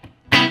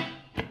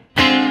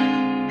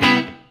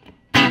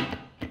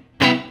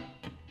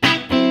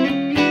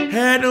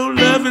 Had no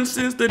loving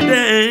since the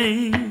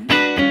day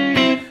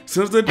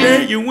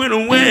you went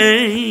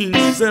away.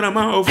 Said I'm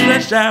all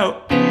fresh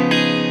out.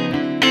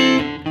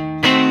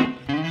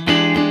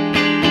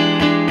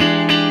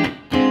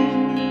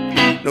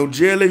 No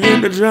jelly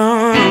in the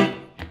jar,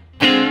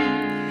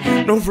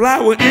 no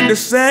flour in the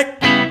sack.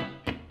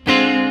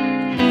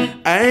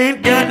 I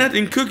ain't got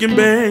nothing cooking,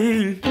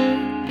 babe.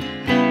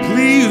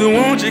 Please,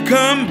 won't you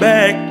come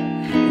back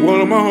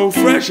while I'm all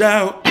fresh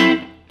out?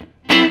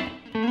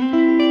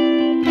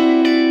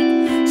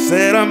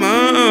 Said I'm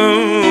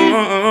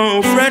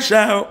all fresh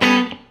out.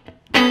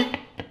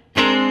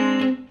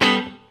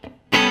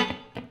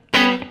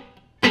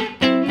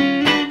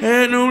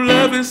 Had no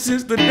loving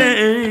since the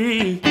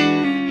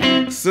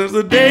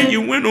day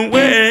you went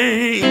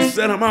away.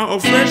 Said I'm all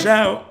fresh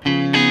out.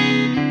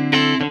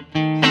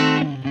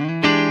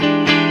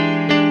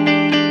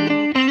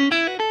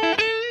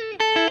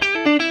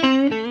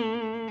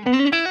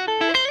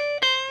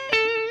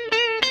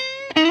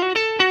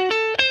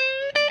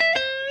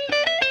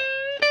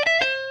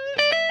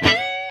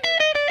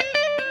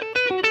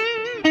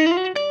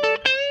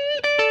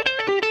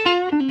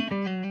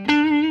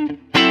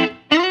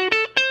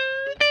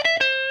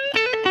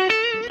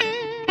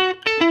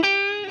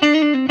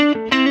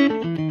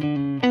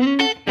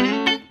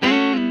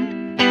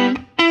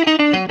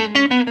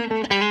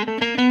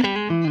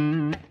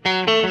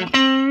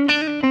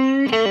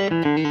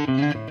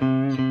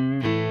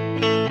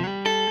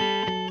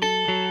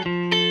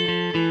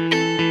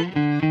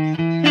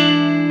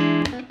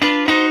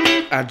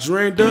 I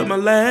drank up my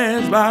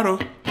last bottle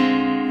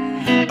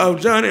of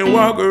Johnny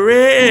Walker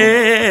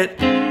Red.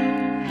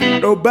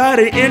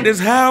 Nobody in this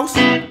house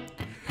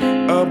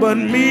but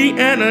me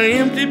and an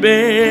empty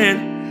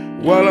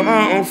bed while I'm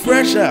all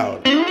fresh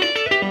out.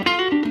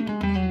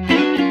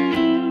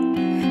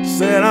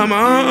 Said I'm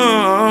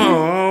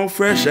all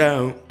fresh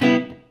out.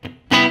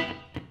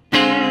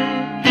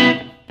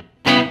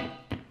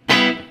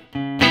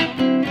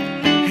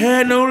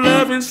 Had no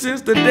loving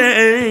since the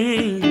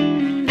day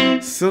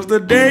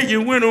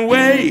you went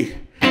away,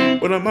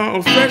 but I'm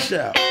all fresh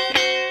out.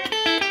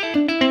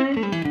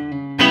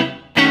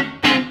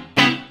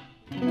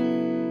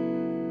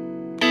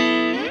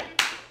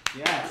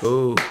 Yes.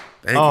 Cool.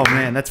 Thank Oh you.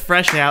 man, that's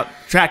Fresh Out,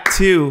 track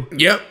 2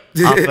 Yep.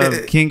 off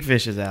of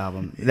Kingfish's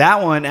album.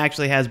 That one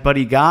actually has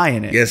Buddy Guy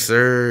in it. Yes,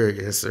 sir.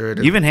 Yes, sir.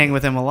 You've been hanging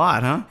with him a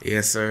lot, huh?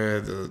 Yes,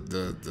 sir.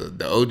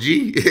 The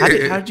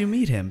OG. How did you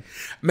meet him?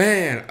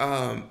 Man,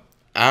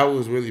 I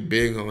was really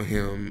big on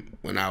him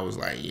when I was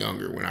like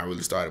younger, when I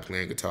really started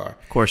playing guitar.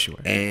 Of course you were.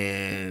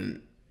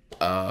 And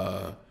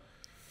I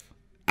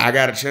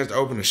got a chance to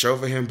open a show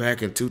for him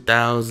back in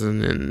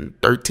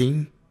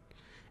 2013.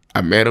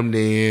 I met him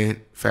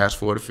then. Fast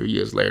forward a few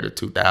years later,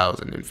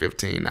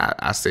 2015,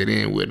 I sat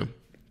in with him.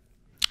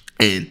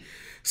 And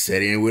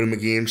sat in with him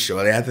again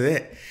shortly after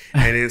that.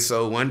 And then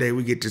so one day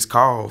we get this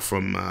call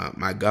from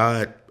my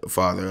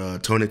godfather,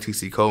 Tony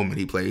T.C. Coleman.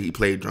 He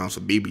played drums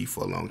for BB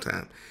for a long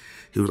time.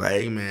 He was like,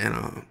 hey,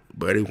 man,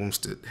 buddy wants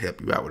to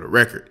help you out with a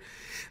record.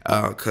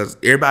 Because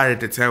everybody at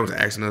the time was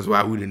asking us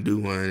why we didn't do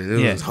one. And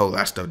there was a whole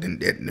lot of stuff.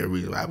 That's the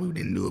reason why we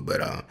didn't do it.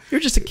 But You're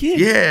just a kid.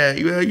 yeah,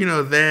 you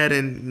know, that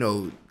and, you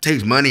know,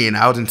 takes money and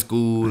I was in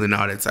school and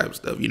all that type of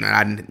stuff. You know,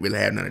 I didn't really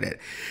have none of that.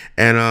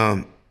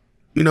 And,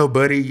 you know,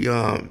 buddy,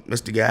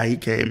 Mr. Guy, he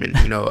came and,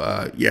 you know,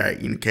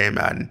 came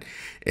out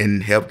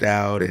and helped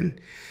out. And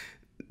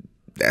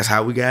that's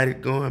how we got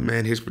it going,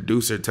 man. His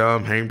producer,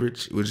 Tom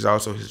Hambridge, which is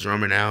also his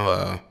drummer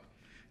now,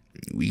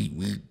 we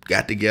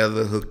got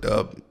together, hooked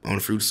up on a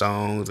few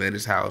songs at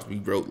his house. We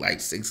wrote like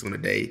 6 on a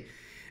day,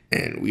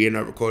 and we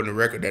ended up recording a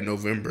record that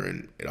November,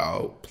 and it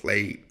all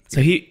played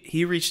So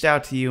he reached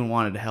out to you and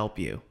wanted to help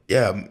you.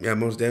 Yeah,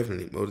 most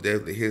definitely, most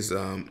definitely. His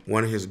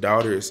one of his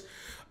daughters,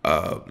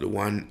 the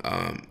one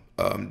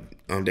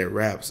that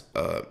raps,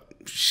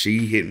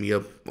 she hit me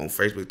up on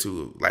Facebook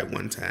too, like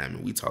one time,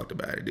 and we talked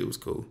about it. It was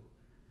cool.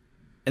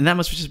 And that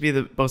must just be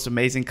the most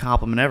amazing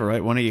compliment ever,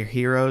 right? One of your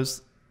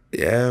heroes.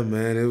 Yeah,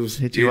 man, it was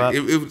hit you up.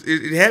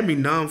 It had me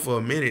numb for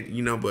a minute,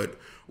 you know. But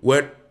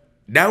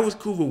that was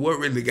cool. But what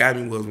really got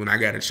me was when I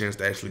got a chance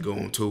to actually go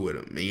on tour with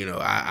him. And, you know,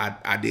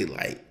 I did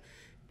like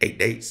 10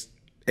 days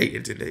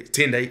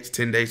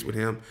with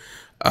him.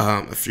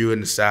 A few in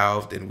the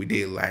South, then we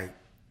did like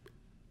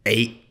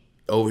 8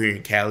 over here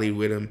in Cali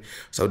with him.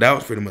 So that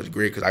was pretty much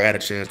great because I got a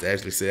chance to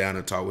actually sit down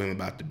and talk with him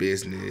about the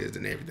business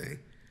and everything.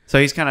 So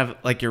he's kind of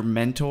like your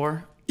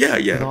mentor. Yeah.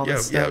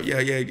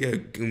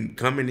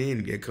 Coming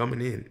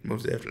in,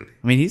 most definitely.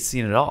 I mean, he's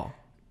seen it all.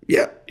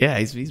 Yeah. Yeah,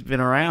 he's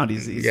been around.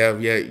 He's He's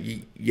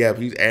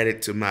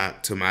added to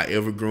my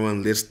ever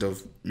growing list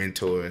of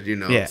mentors. You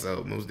know, yeah.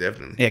 So most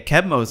definitely. Yeah,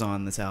 Kebmo's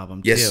on this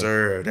album too. Yes,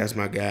 sir. That's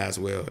my guy as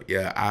well.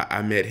 Yeah,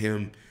 I met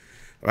him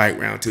right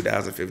around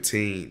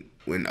 2015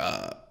 when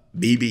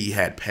BB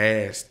had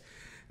passed.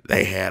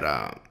 They had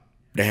a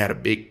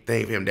big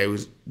thing for him. They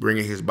was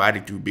bringing his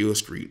body through Beale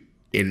Street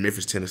in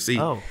Memphis, Tennessee.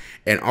 Oh.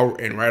 And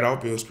right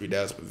off Beale Street,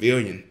 that was a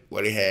Pavilion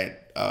where they have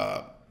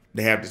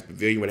this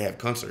pavilion where they have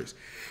concerts.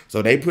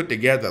 So they put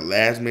together a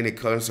last-minute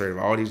concert of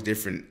all these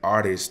different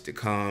artists to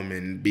come,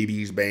 and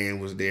BB's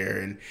band was there,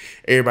 and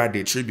everybody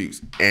did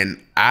tributes. And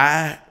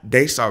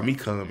they saw me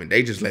come, and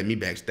they just let me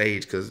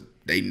backstage because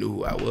they knew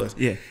who I was.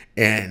 Yeah.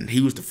 And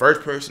he was the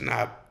first person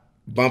I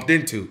bumped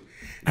into.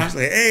 I was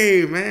like,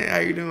 "Hey, man, how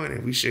you doing?"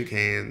 And we shook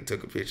hands and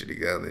took a picture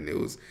together, and it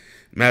was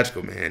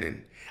magical, man.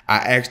 And I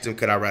asked him,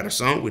 could I write a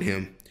song with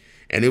him?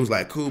 And it was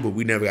like, cool, but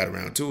we never got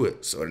around to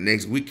it. So the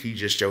next week, he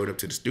just showed up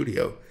to the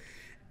studio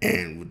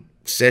and would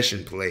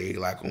session play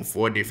like on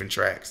 4 different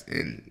tracks.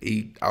 And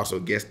he also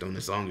guested on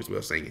the song as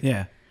well, singing.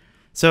 Yeah.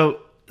 So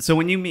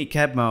when you meet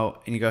Kebmo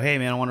and you go, hey,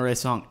 man, I want to write a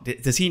song,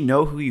 does he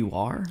know who you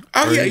are?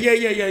 Oh, or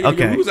yeah. Okay.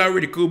 Yeah, we was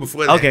already cool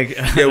before that. Okay.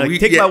 Yeah, like,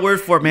 take my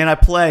word for it, man. I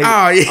play.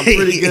 Oh, yeah. I'm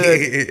pretty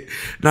good.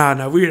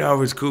 No, we were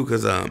always cool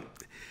because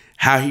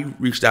how he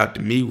reached out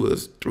to me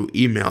was through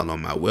email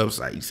on my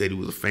website. He said he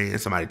was a fan.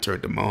 Somebody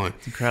turned him on.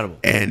 It's incredible.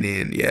 And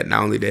then,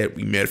 not only that,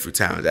 we met a few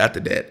times after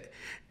that.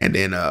 And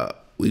then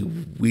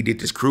we did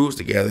this cruise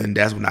together, and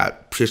that's when I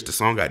pitched the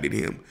song I did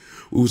him.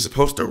 We were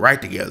supposed to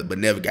write together, but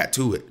never got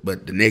to it.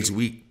 But the next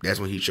week, that's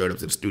when he showed up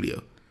to the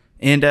studio.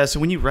 And so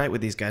when you write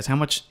with these guys, how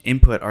much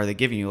input are they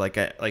giving you?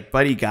 Like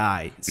Buddy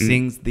Guy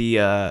sings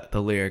the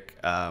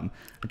lyric,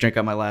 "Drink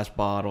out my last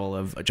bottle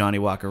of Johnny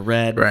Walker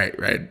Red." Right.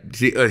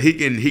 He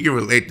can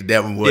relate to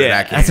that one more than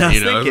I can. That's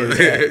what I was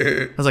thinking.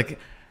 Yeah. I was like,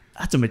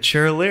 that's a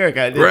mature lyric.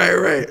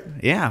 Right.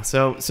 Yeah.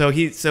 So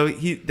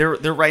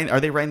they're writing. Are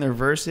they writing their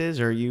verses,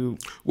 or you?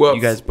 Well,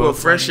 you guys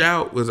both. Fresh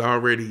Out was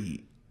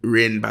already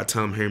written by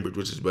Tom Hambridge,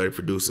 which is buddy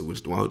producer, which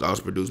is the one who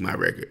also produced my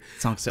record.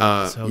 Song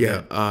so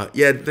yeah,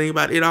 good. The thing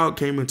about it all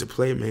came into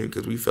play, man,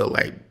 because we felt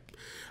like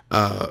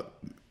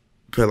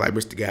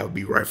Mr. Guy would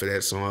be right for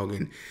that song,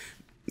 and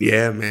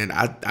yeah, man,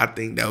 I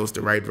think that was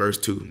the right verse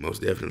too,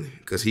 most definitely,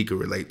 because he could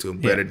relate to him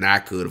better than I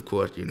could, of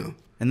course, you know.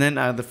 And then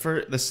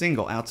the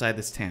single "Outside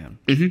This Town."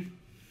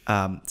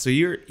 Mm-hmm. So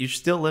you're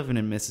still living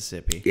in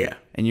Mississippi. Yeah.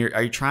 And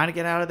are you trying to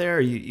get out of there? Or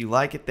you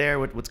like it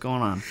there? What's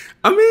going on?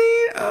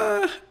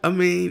 I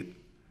mean,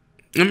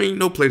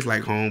 no place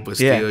like home, but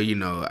still, you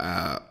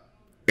know,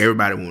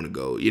 everybody want to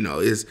go. You know,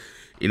 it's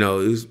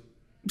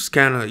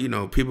kind of, you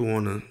know, people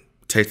want to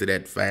taste of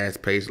that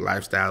fast-paced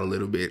lifestyle a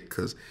little bit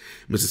because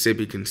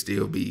Mississippi can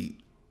still be,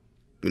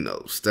 you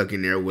know, stuck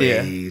in their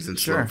ways and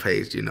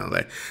slow-paced, you know,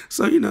 like,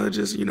 so, you know,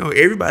 just, you know,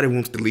 everybody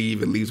wants to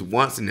leave at least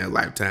once in their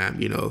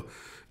lifetime, you know,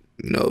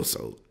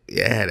 so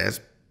yeah,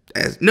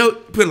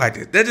 put it like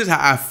this. That's just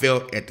how I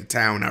felt at the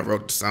time when I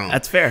wrote the song.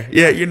 That's fair.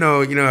 Yeah, you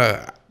know,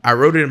 I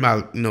wrote it in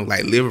my, you know,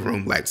 like living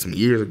room like some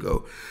years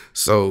ago.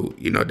 So,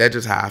 you know, that's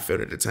just how I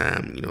felt at the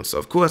time, you know. So,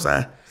 of course,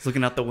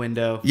 looking out the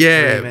window.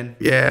 Yeah, dreaming.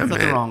 Yeah, There's man.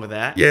 nothing wrong with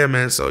that. Yeah,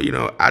 man. So, you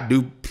know, I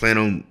do plan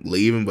on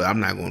leaving, but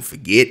I'm not going to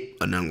forget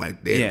or nothing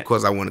like that. Yeah. Of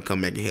course, I want to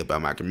come back and help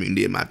out my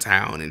community and my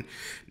town and,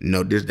 you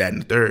know, this, that,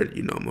 and the third,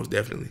 you know, most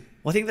definitely.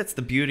 Well, I think that's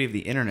the beauty of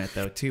the internet,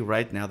 though, too,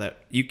 right? Now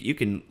that you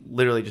can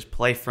literally just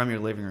play from your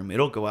living room.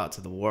 It'll go out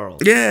to the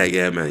world.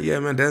 Yeah,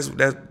 man. That's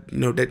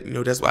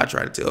why I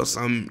try to tell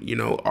some, you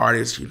know,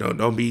 artists, you know,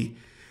 don't be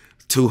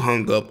too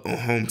hung up on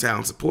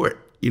hometown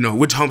support. You know,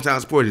 which hometown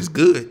support is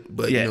good,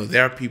 but you know,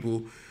 there are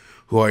people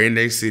who are in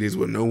their cities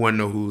where no one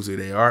knows who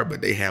they are,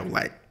 but they have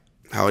like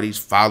all these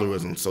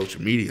followers on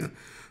social media.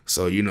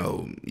 So, you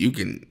know, you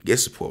can get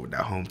support with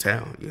that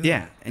hometown. You know?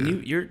 Yeah,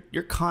 and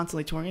you're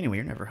constantly touring anyway.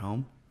 You're never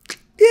home.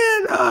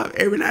 Yeah,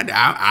 every night.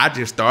 I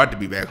just started to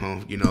be back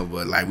home, you know,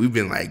 but like we've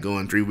been like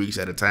going 3 weeks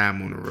at a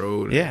time on the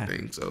road and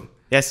everything. So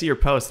yeah, I see your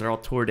posts. They're all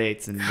tour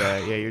dates, and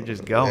you're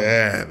just going.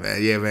 Yeah,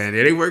 man.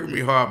 They working me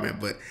hard, man.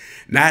 But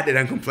not that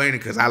I'm complaining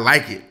because I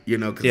like it, you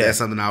know, because that's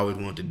something I always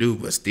wanted to do.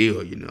 But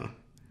still, you know,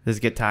 does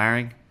it get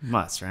tiring?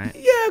 Must, right?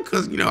 Yeah,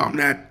 because you know I'm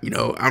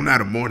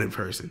not a morning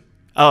person.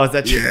 Oh, is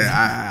that true?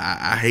 Yeah,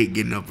 I hate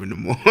getting up in the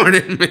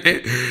morning,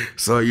 man.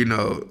 So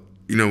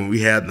when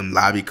we had them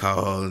lobby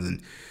calls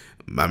and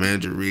my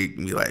manager Rick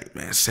be like,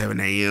 man, 7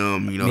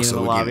 a.m.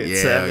 So we can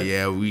 7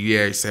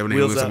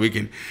 a.m. so we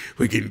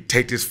can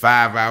take this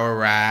 5-hour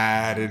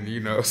ride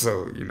and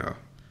so.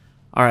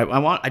 All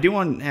right, I do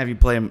want to have you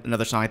play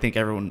another song. I think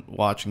everyone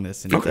watching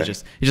this and Okay.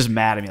 he's just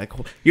mad at me. Like,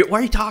 why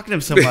are you talking to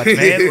him so much,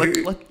 man?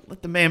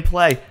 let the man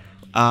play.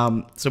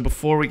 So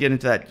before we get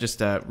into that,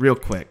 just real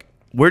quick,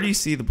 where do you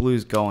see the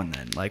blues going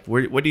then? Like,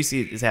 what do you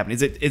see is happening?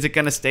 Is it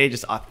gonna stay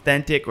just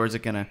authentic, or is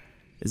it gonna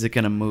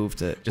move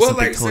to just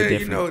something totally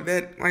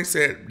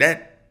different?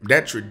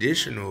 That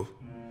traditional,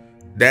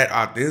 that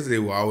authenticity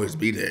will always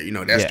be there.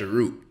 That's the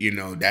root.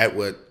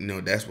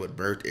 That's what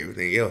birthed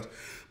everything else.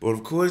 But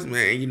of course,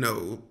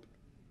 man,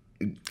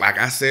 like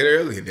I said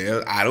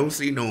earlier, I don't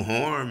see no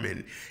harm.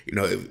 And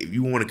if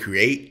you want to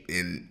create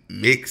and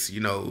mix,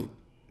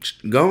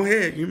 go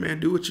ahead, man,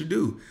 do what you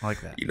do. I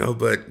like that.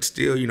 But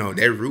still,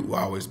 that root will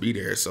always be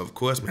there. So of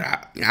course, man,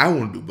 I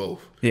want to do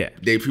both. Yeah.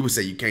 People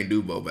say you can't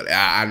do both, but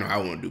I know I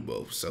want to do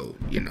both. So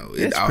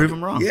it's prove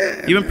them wrong.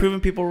 Yeah, you've been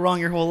proving people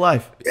wrong your whole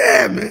life.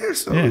 Yeah, man.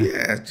 So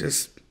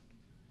just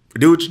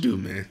do what you do,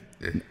 man.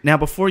 Yeah. Now,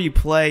 before you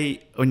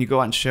play, when you go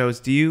out on shows,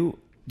 do you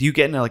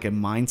get into like a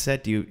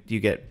mindset? Do you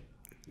get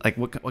like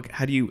what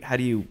how do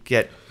you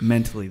get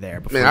mentally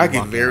there before? Man, I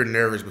get very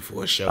nervous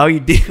before a show. Oh,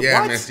 you do?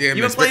 Yeah, what? Man. Yeah,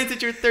 You've been playing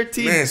since you were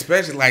 13. Man,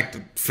 especially like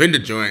the Fender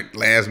joint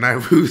last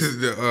night.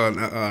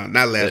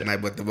 Not last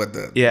night, but the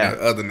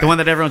other night. The one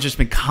that everyone's just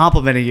been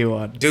complimenting you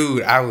on.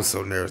 Dude, I was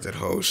so nervous that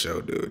whole show,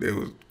 dude. It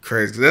was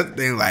crazy. That's the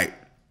thing, like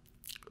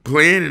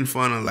playing in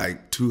front of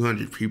like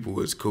 200 people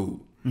is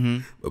cool.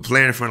 Mm-hmm. But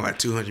playing in front of like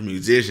 200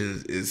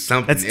 musicians is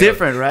something that's else.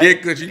 different, right? Yeah,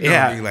 because be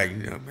like,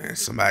 man,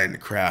 somebody in the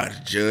crowd is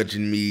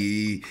judging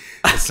me.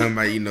 Or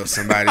somebody,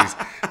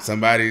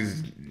 somebody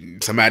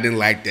didn't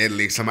like that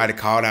lick. Somebody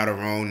called out a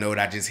wrong note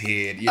I just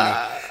hit.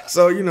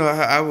 So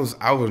I was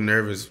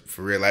nervous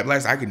for real. Like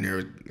I get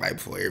nervous like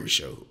before every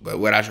show. But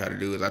what I try to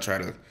do is I try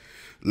to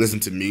listen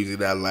to music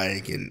that I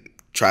like and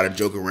try to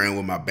joke around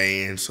with my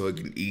band so it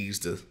can ease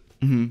the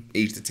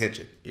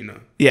tension,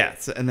 Yeah,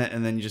 so, and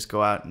then you just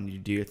go out and you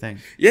do your thing.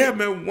 Yeah,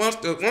 man. Once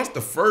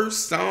the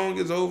first song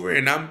is over,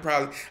 and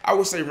I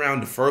would say around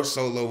the first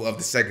solo of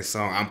the second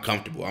song, I'm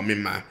comfortable. I'm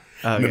in my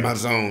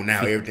zone now.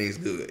 Everything's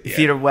good.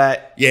 Feet are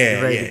wet. Yeah,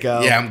 you're ready to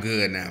go. Yeah, I'm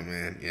good now,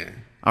 man. Yeah.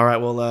 All right.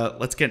 Well,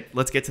 let's get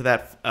to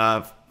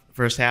that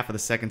first half of the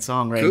second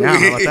song right now.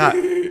 How about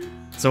that?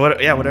 So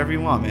whatever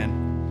you want,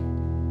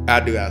 man.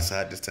 I'll do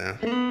Outside this time.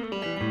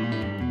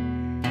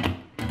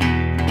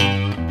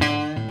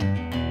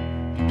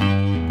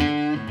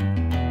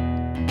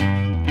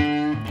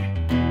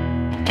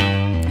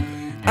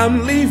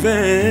 I'm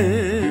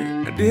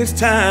leaving this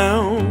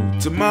town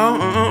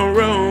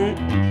tomorrow.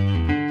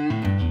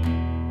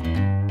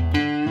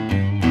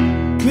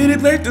 Plenty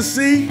place to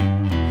see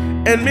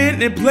and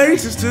many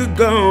places to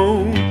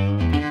go.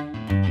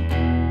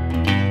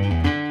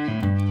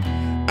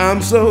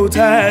 I'm so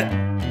tired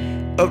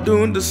of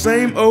doing the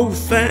same old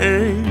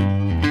thing.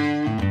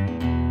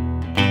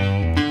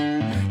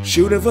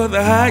 Shooting for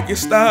the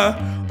highest star,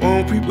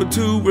 want people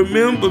to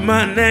remember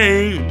my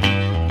name.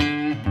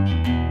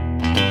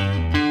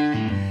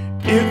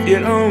 If you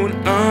don't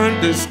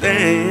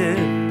understand,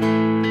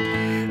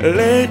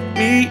 let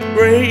me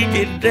break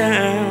it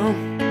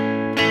down.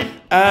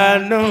 I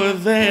know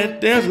that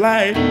there's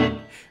life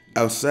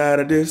outside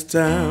of this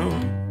town.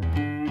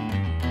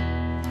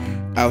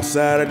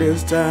 Outside of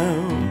this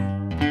town.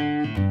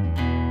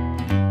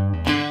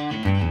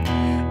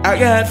 I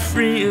got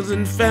friends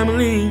and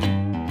family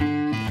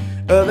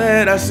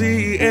that I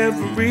see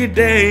every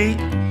day.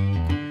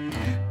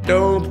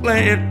 Don't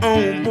plan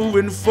on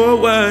moving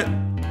forward,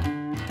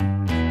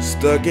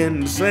 stuck in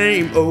the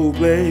same old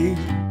place.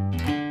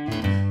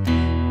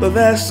 But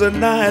that's a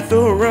ninth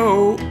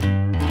road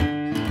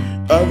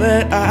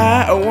that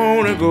I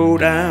wanna go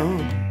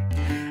down.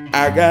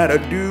 I gotta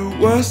do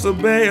what's the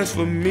best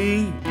for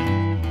me.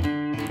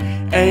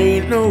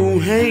 Ain't no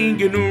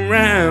hanging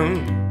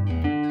around.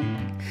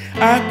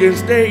 I can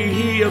stay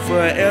here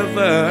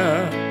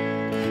forever,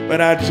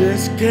 but I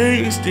just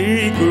can't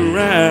stick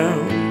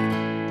around.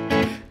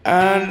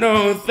 I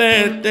know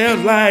that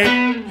there's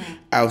life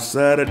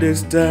outside of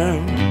this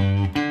town.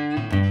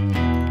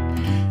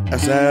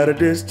 Outside of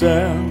this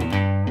town.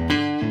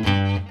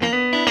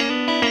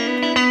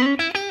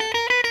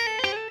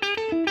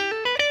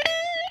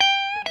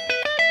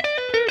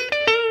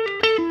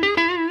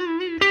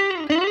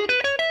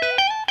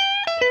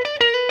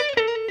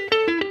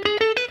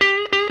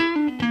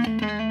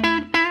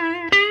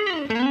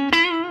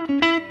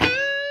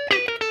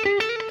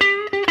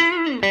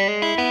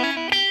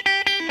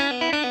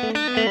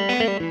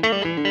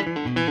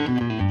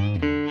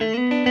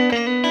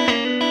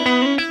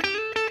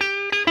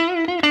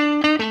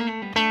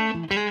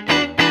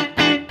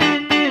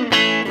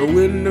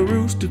 When the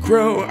rooster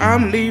crow,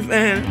 I'm leaving,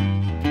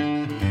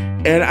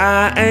 and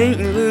I ain't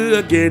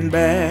looking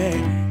back.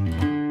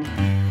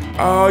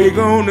 All you're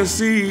gonna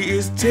see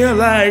is tail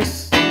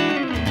lights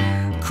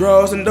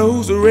crossing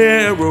those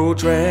railroad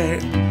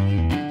tracks.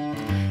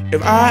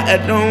 If I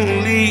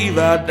don't leave,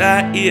 I'll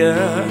die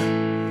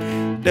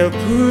here. They'll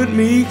put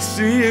me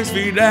 6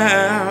 feet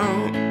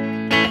down.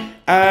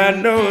 I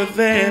know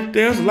that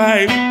there's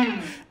life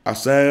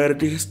outside of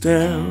this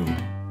town.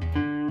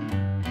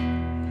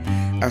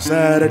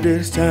 Outside of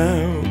this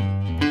town.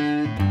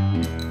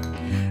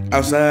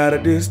 Outside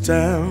of this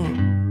town.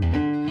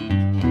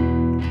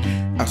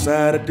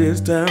 Outside of this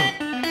town.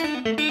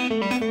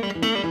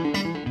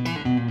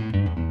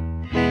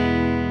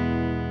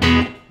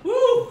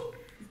 Woo!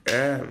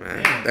 Yeah,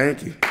 man.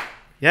 Thank you.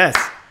 Yes.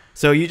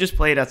 So you just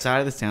played Outside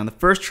of This Town, the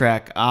first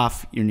track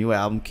off your new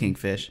album,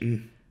 Kingfish.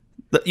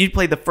 You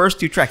played the first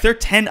 2 tracks. There are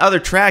 10 other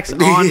tracks on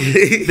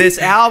this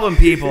album,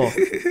 people.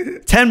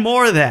 10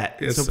 more of that.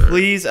 Yes, so sir.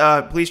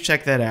 please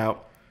check that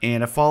out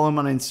and follow him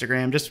on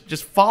Instagram.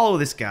 Just follow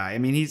this guy. I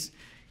mean, he's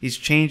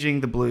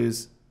changing the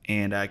blues,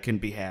 and I couldn't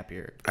be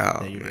happier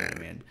that you're doing it,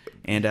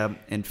 man.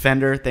 And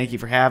Fender, thank you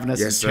for having us.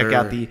 Yes, and check sir.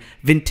 out the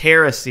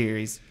Vintera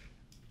series.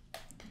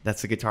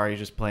 That's the guitar you're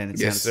just playing. It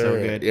Yes, sounds sir.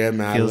 so good. Yeah,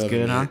 man. Feels I love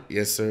good, it, huh? man.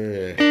 Yes,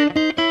 sir.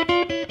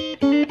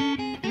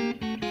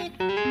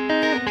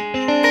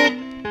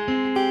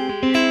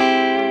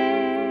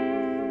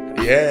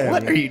 Yeah.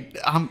 What man. are you?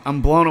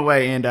 I'm blown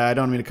away, and I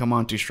don't mean to come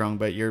on too strong,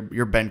 but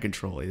your bend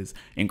control is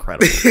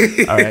incredible.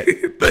 All right,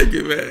 Thank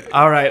you, man.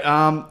 all right.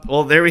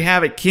 Well, there we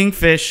have it.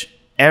 Kingfish.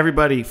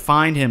 Everybody,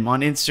 find him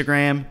on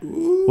Instagram.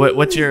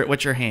 What's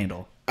your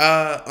handle?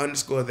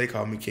 Underscore. They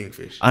call me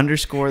Kingfish.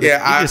 Underscore. Yeah,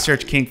 you I- just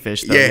search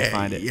Kingfish. Though, Yeah, to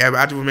find it. yeah. But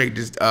I just want to make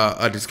this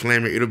a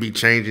disclaimer. It'll be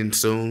changing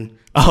soon.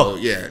 Oh.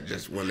 So, yeah.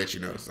 Just want to let you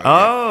know. So,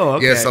 Oh, yeah.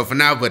 okay. Yeah. So for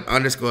now, but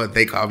underscore.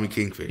 They call me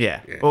Kingfish. Yeah.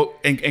 Well,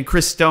 and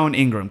Christone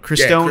Ingram.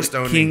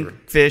 Christone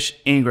Kingfish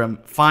Ingram.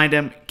 Find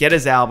him. Get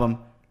his album.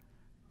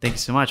 Thank you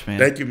so much, man.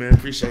 Thank you, man.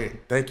 Appreciate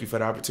it. Thank you for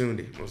the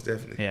opportunity. Most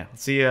definitely. Yeah.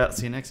 See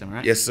you next time. All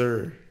right. Yes,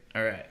 sir.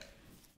 All right.